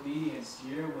himself in obedience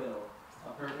to your will,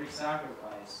 a perfect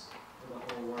sacrifice for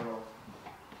the whole world.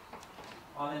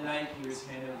 On the night he was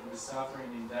handed over to suffering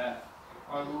and death,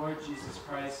 our Lord Jesus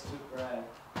Christ took bread,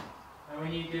 and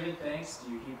when he had given thanks to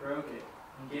you, he broke it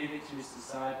and gave it to his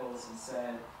disciples and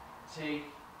said, "Take,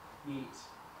 eat.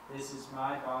 This is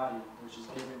my body, which is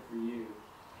given for you.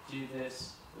 Do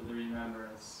this for the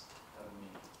remembrance of me."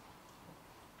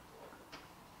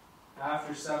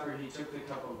 After supper, he took the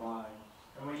cup of wine,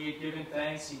 and when he had given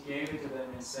thanks, he gave it to them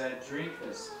and said, "Drink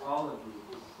this, all of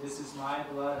you. This is my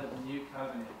blood of the new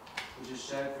covenant, which is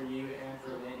shed for you and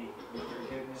for many for the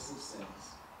forgiveness of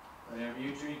sins. Whenever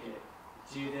you drink it,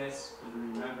 do this for the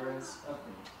remembrance of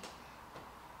me."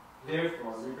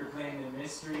 Therefore, we proclaim the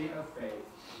mystery of faith.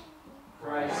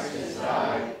 Christ has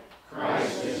died.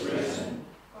 Christ is risen.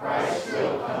 Christ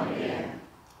will come again.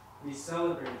 We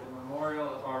celebrate the memorial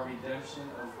of our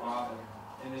redemption, O Father,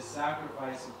 and the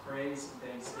sacrifice of praise and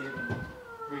thanksgiving.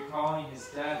 Recalling his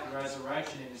death,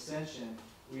 resurrection, and ascension,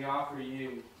 we offer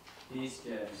you these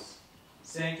gifts.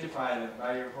 Sanctify them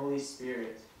by your Holy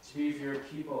Spirit, to be for your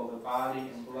people the body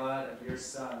and blood of your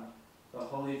Son, the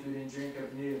holy food and drink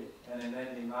of new and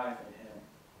unending life in him.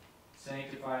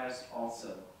 Sanctify us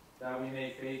also, that we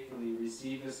may faithfully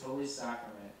receive this holy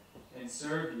sacrament and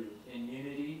serve you in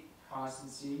unity,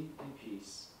 constancy, and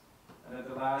peace. And at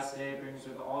the last day bring us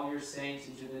with all your saints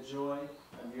into the joy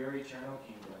of your eternal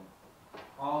kingdom.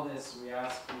 All this we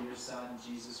ask through your Son,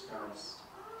 Jesus Christ.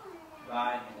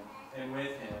 By him, and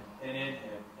with him, and in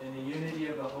him, in the unity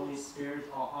of the Holy Spirit,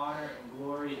 all honor and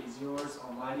glory is yours,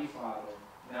 Almighty Father,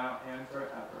 now and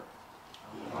forever.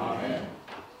 Amen.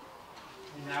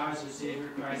 And now, as our Savior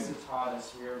Christ has taught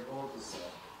us, we are bold to say,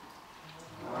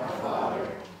 Our Father,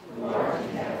 who art in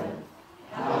heaven,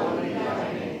 hallowed be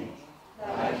thy name.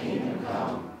 Thy kingdom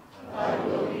come, thy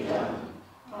will be done,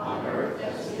 on earth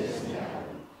as it is in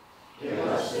heaven. Give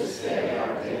us this day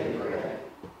our daily bread,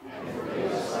 and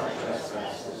forgive us our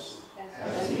trespasses,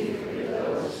 as we forgive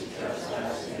those who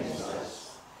trespass against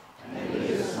us. And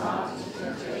lead us not into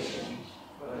temptation,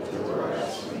 but deliver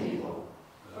us from evil.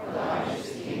 For thine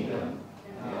is the kingdom,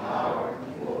 and the power, and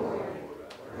the glory,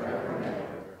 forever and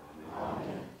ever.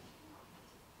 Amen.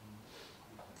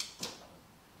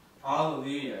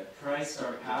 Hallelujah, Christ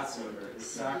our Passover is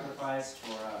sacrificed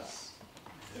for us.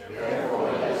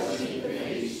 Therefore let us keep the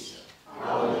feast.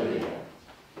 Hallelujah.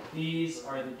 These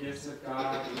are the gifts of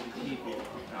God to the people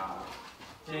of God.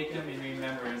 Take them in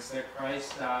remembrance that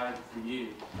Christ died for you,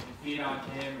 and feed on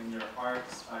him in your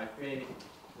hearts by faith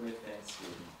with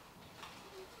thanksgiving.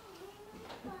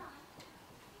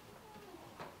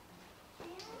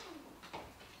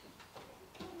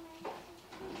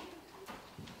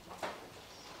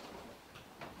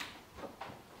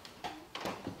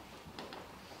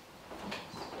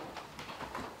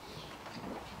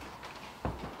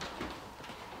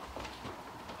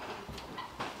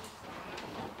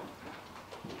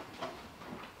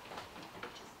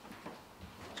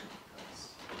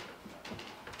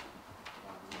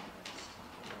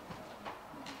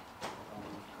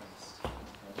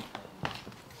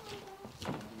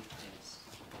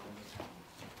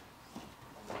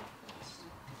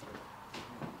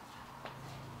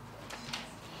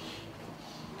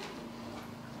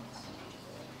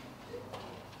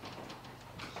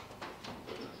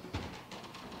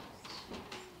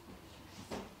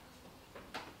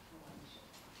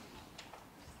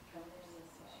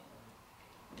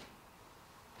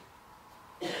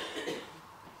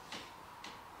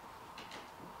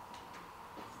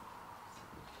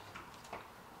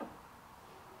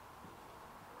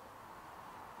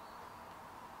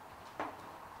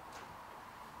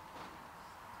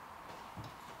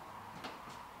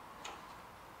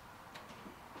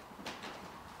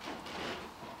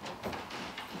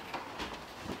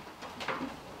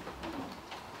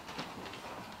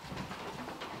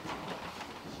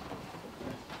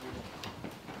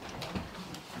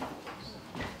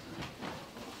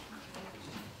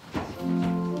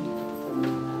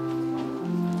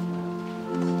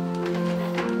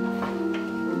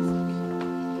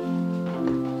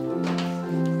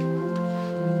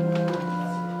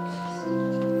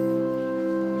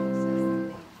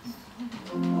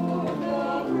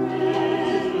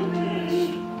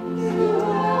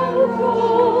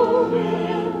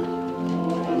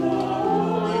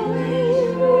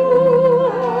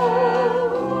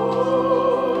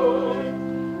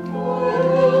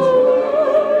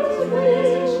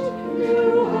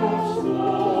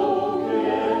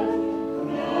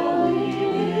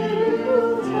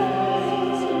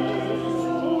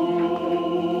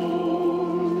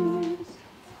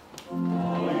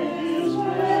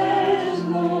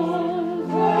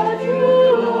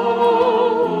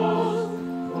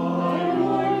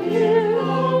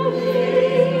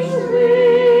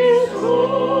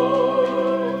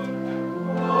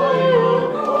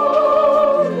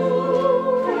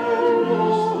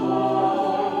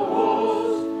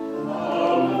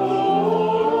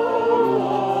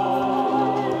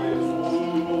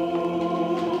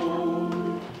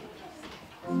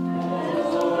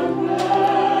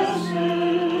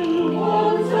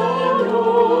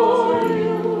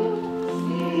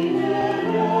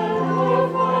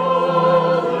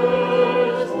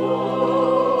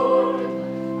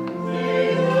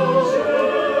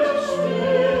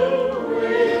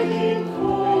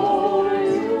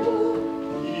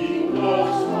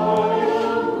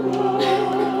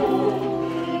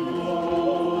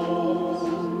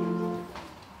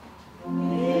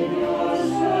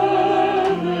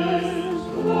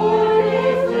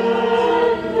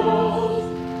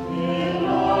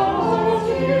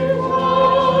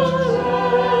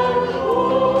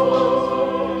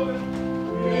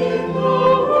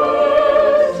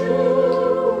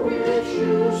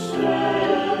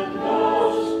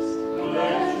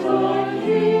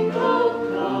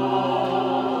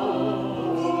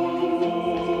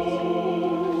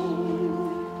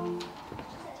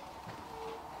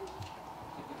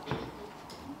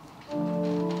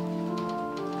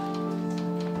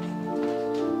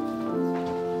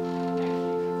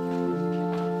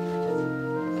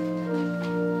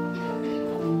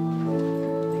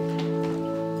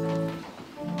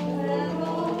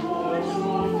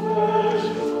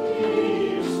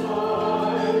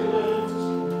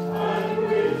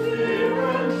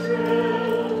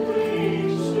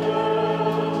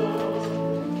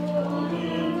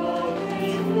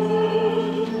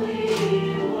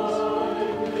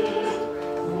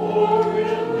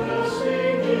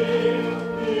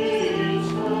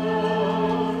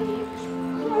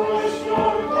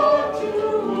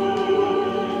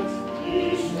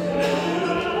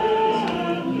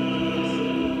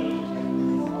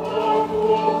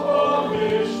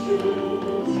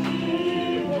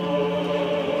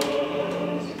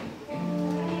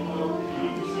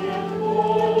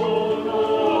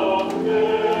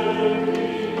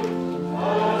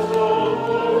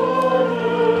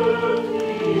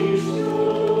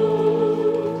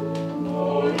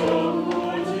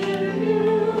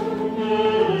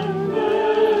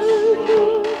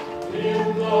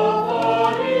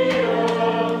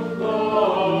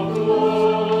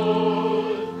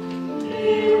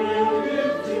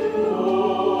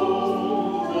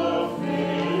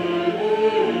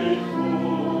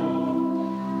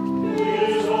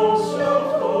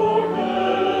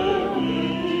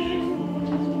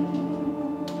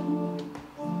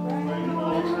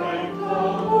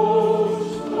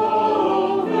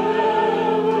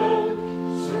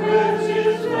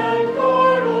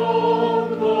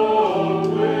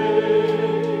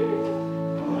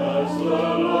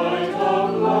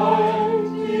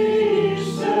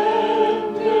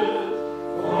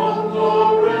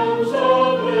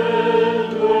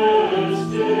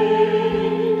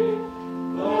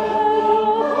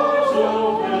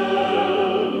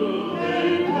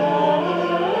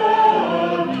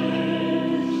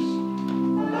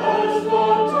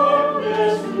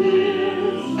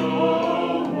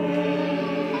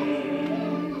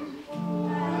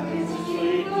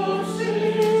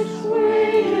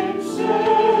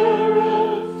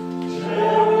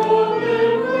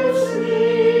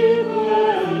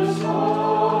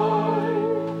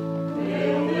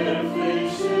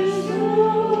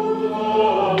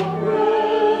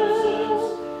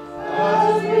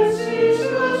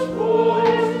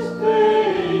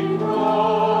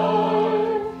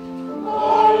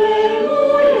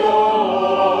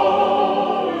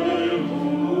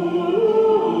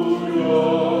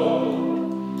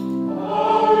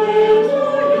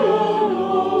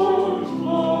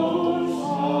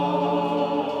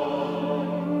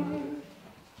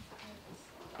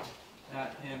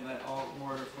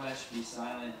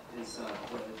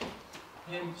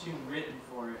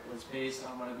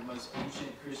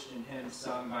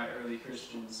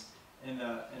 Christians in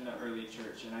the early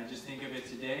church. And I just think of it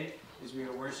today as we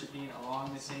are worshiping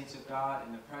along the saints of God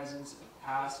in the presence of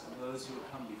past of those who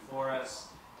have come before us,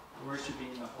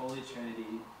 worshiping the Holy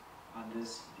Trinity on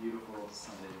this beautiful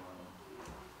Sunday morning.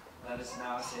 Let us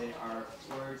now say our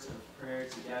words of prayer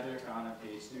together, found on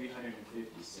page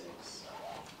 356.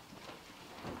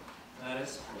 Let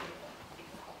us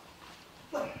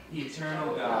pray.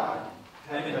 Eternal God,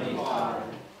 Heavenly Father,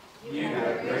 you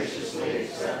have graciously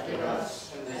accepted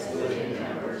us as living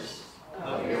members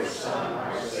of your Son,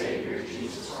 our Savior,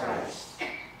 Jesus Christ,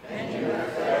 and you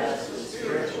have fed us with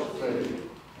spiritual food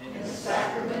in the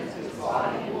sacrament of his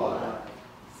body and blood.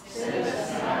 Send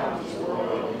us now into the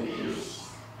world in peace,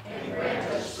 and grant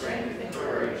us strength and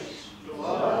courage to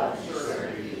love and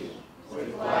serve you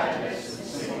with gladness and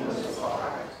singleness of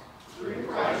heart, through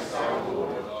Christ our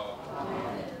Lord.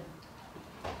 Amen.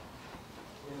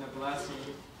 In the blessing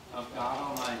of God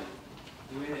Almighty,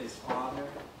 who is Father,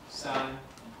 Son,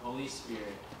 and Holy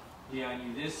Spirit, be on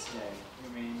you this day,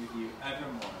 remain with you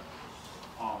evermore.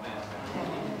 Amen.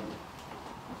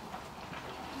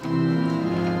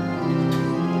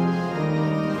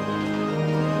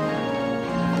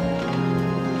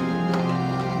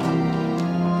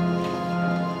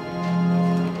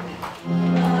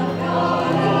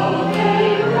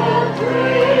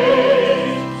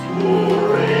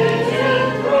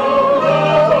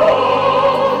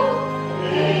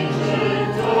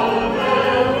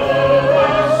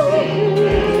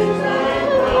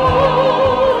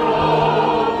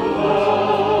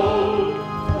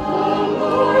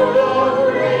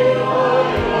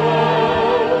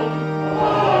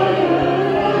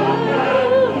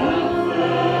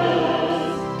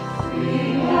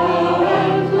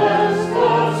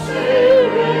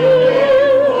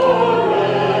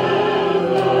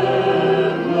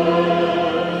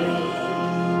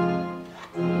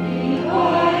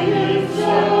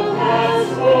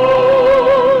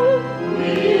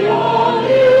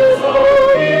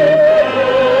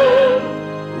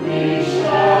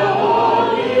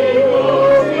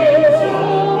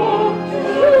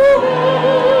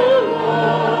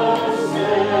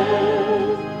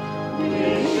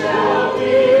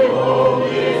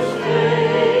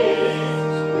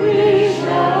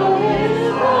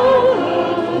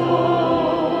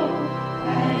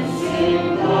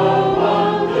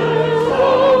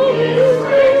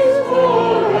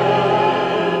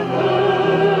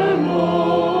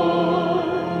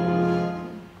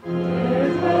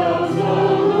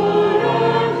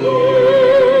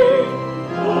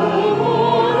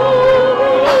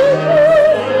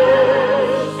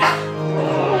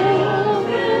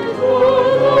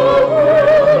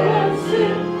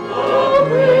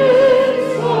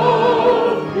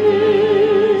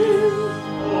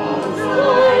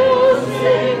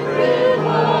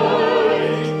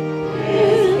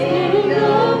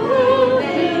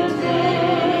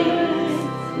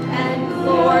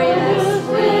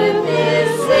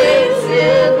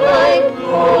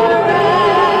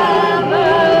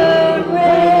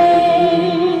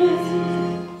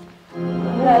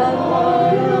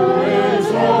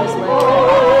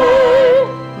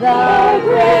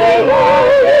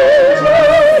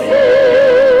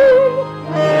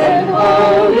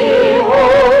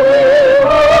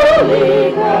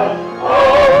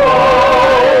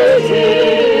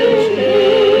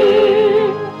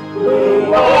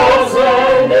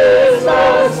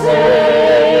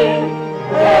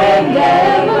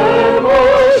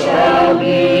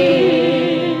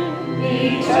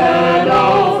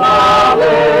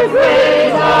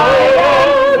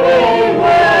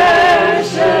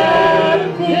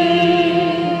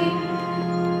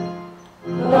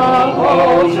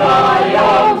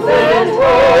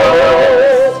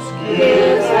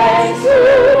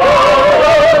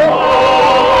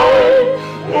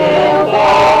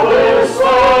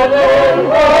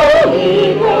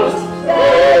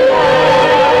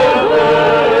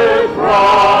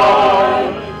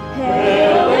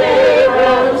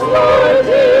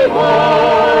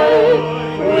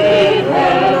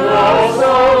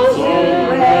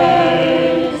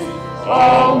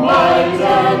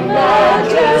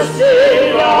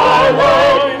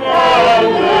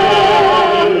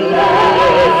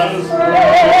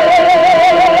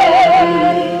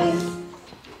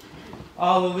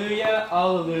 Alleluia,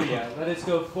 alleluia. Let us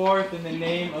go forth in the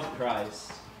name of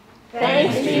Christ.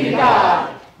 Thanks be to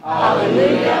God.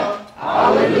 Alleluia,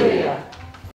 alleluia.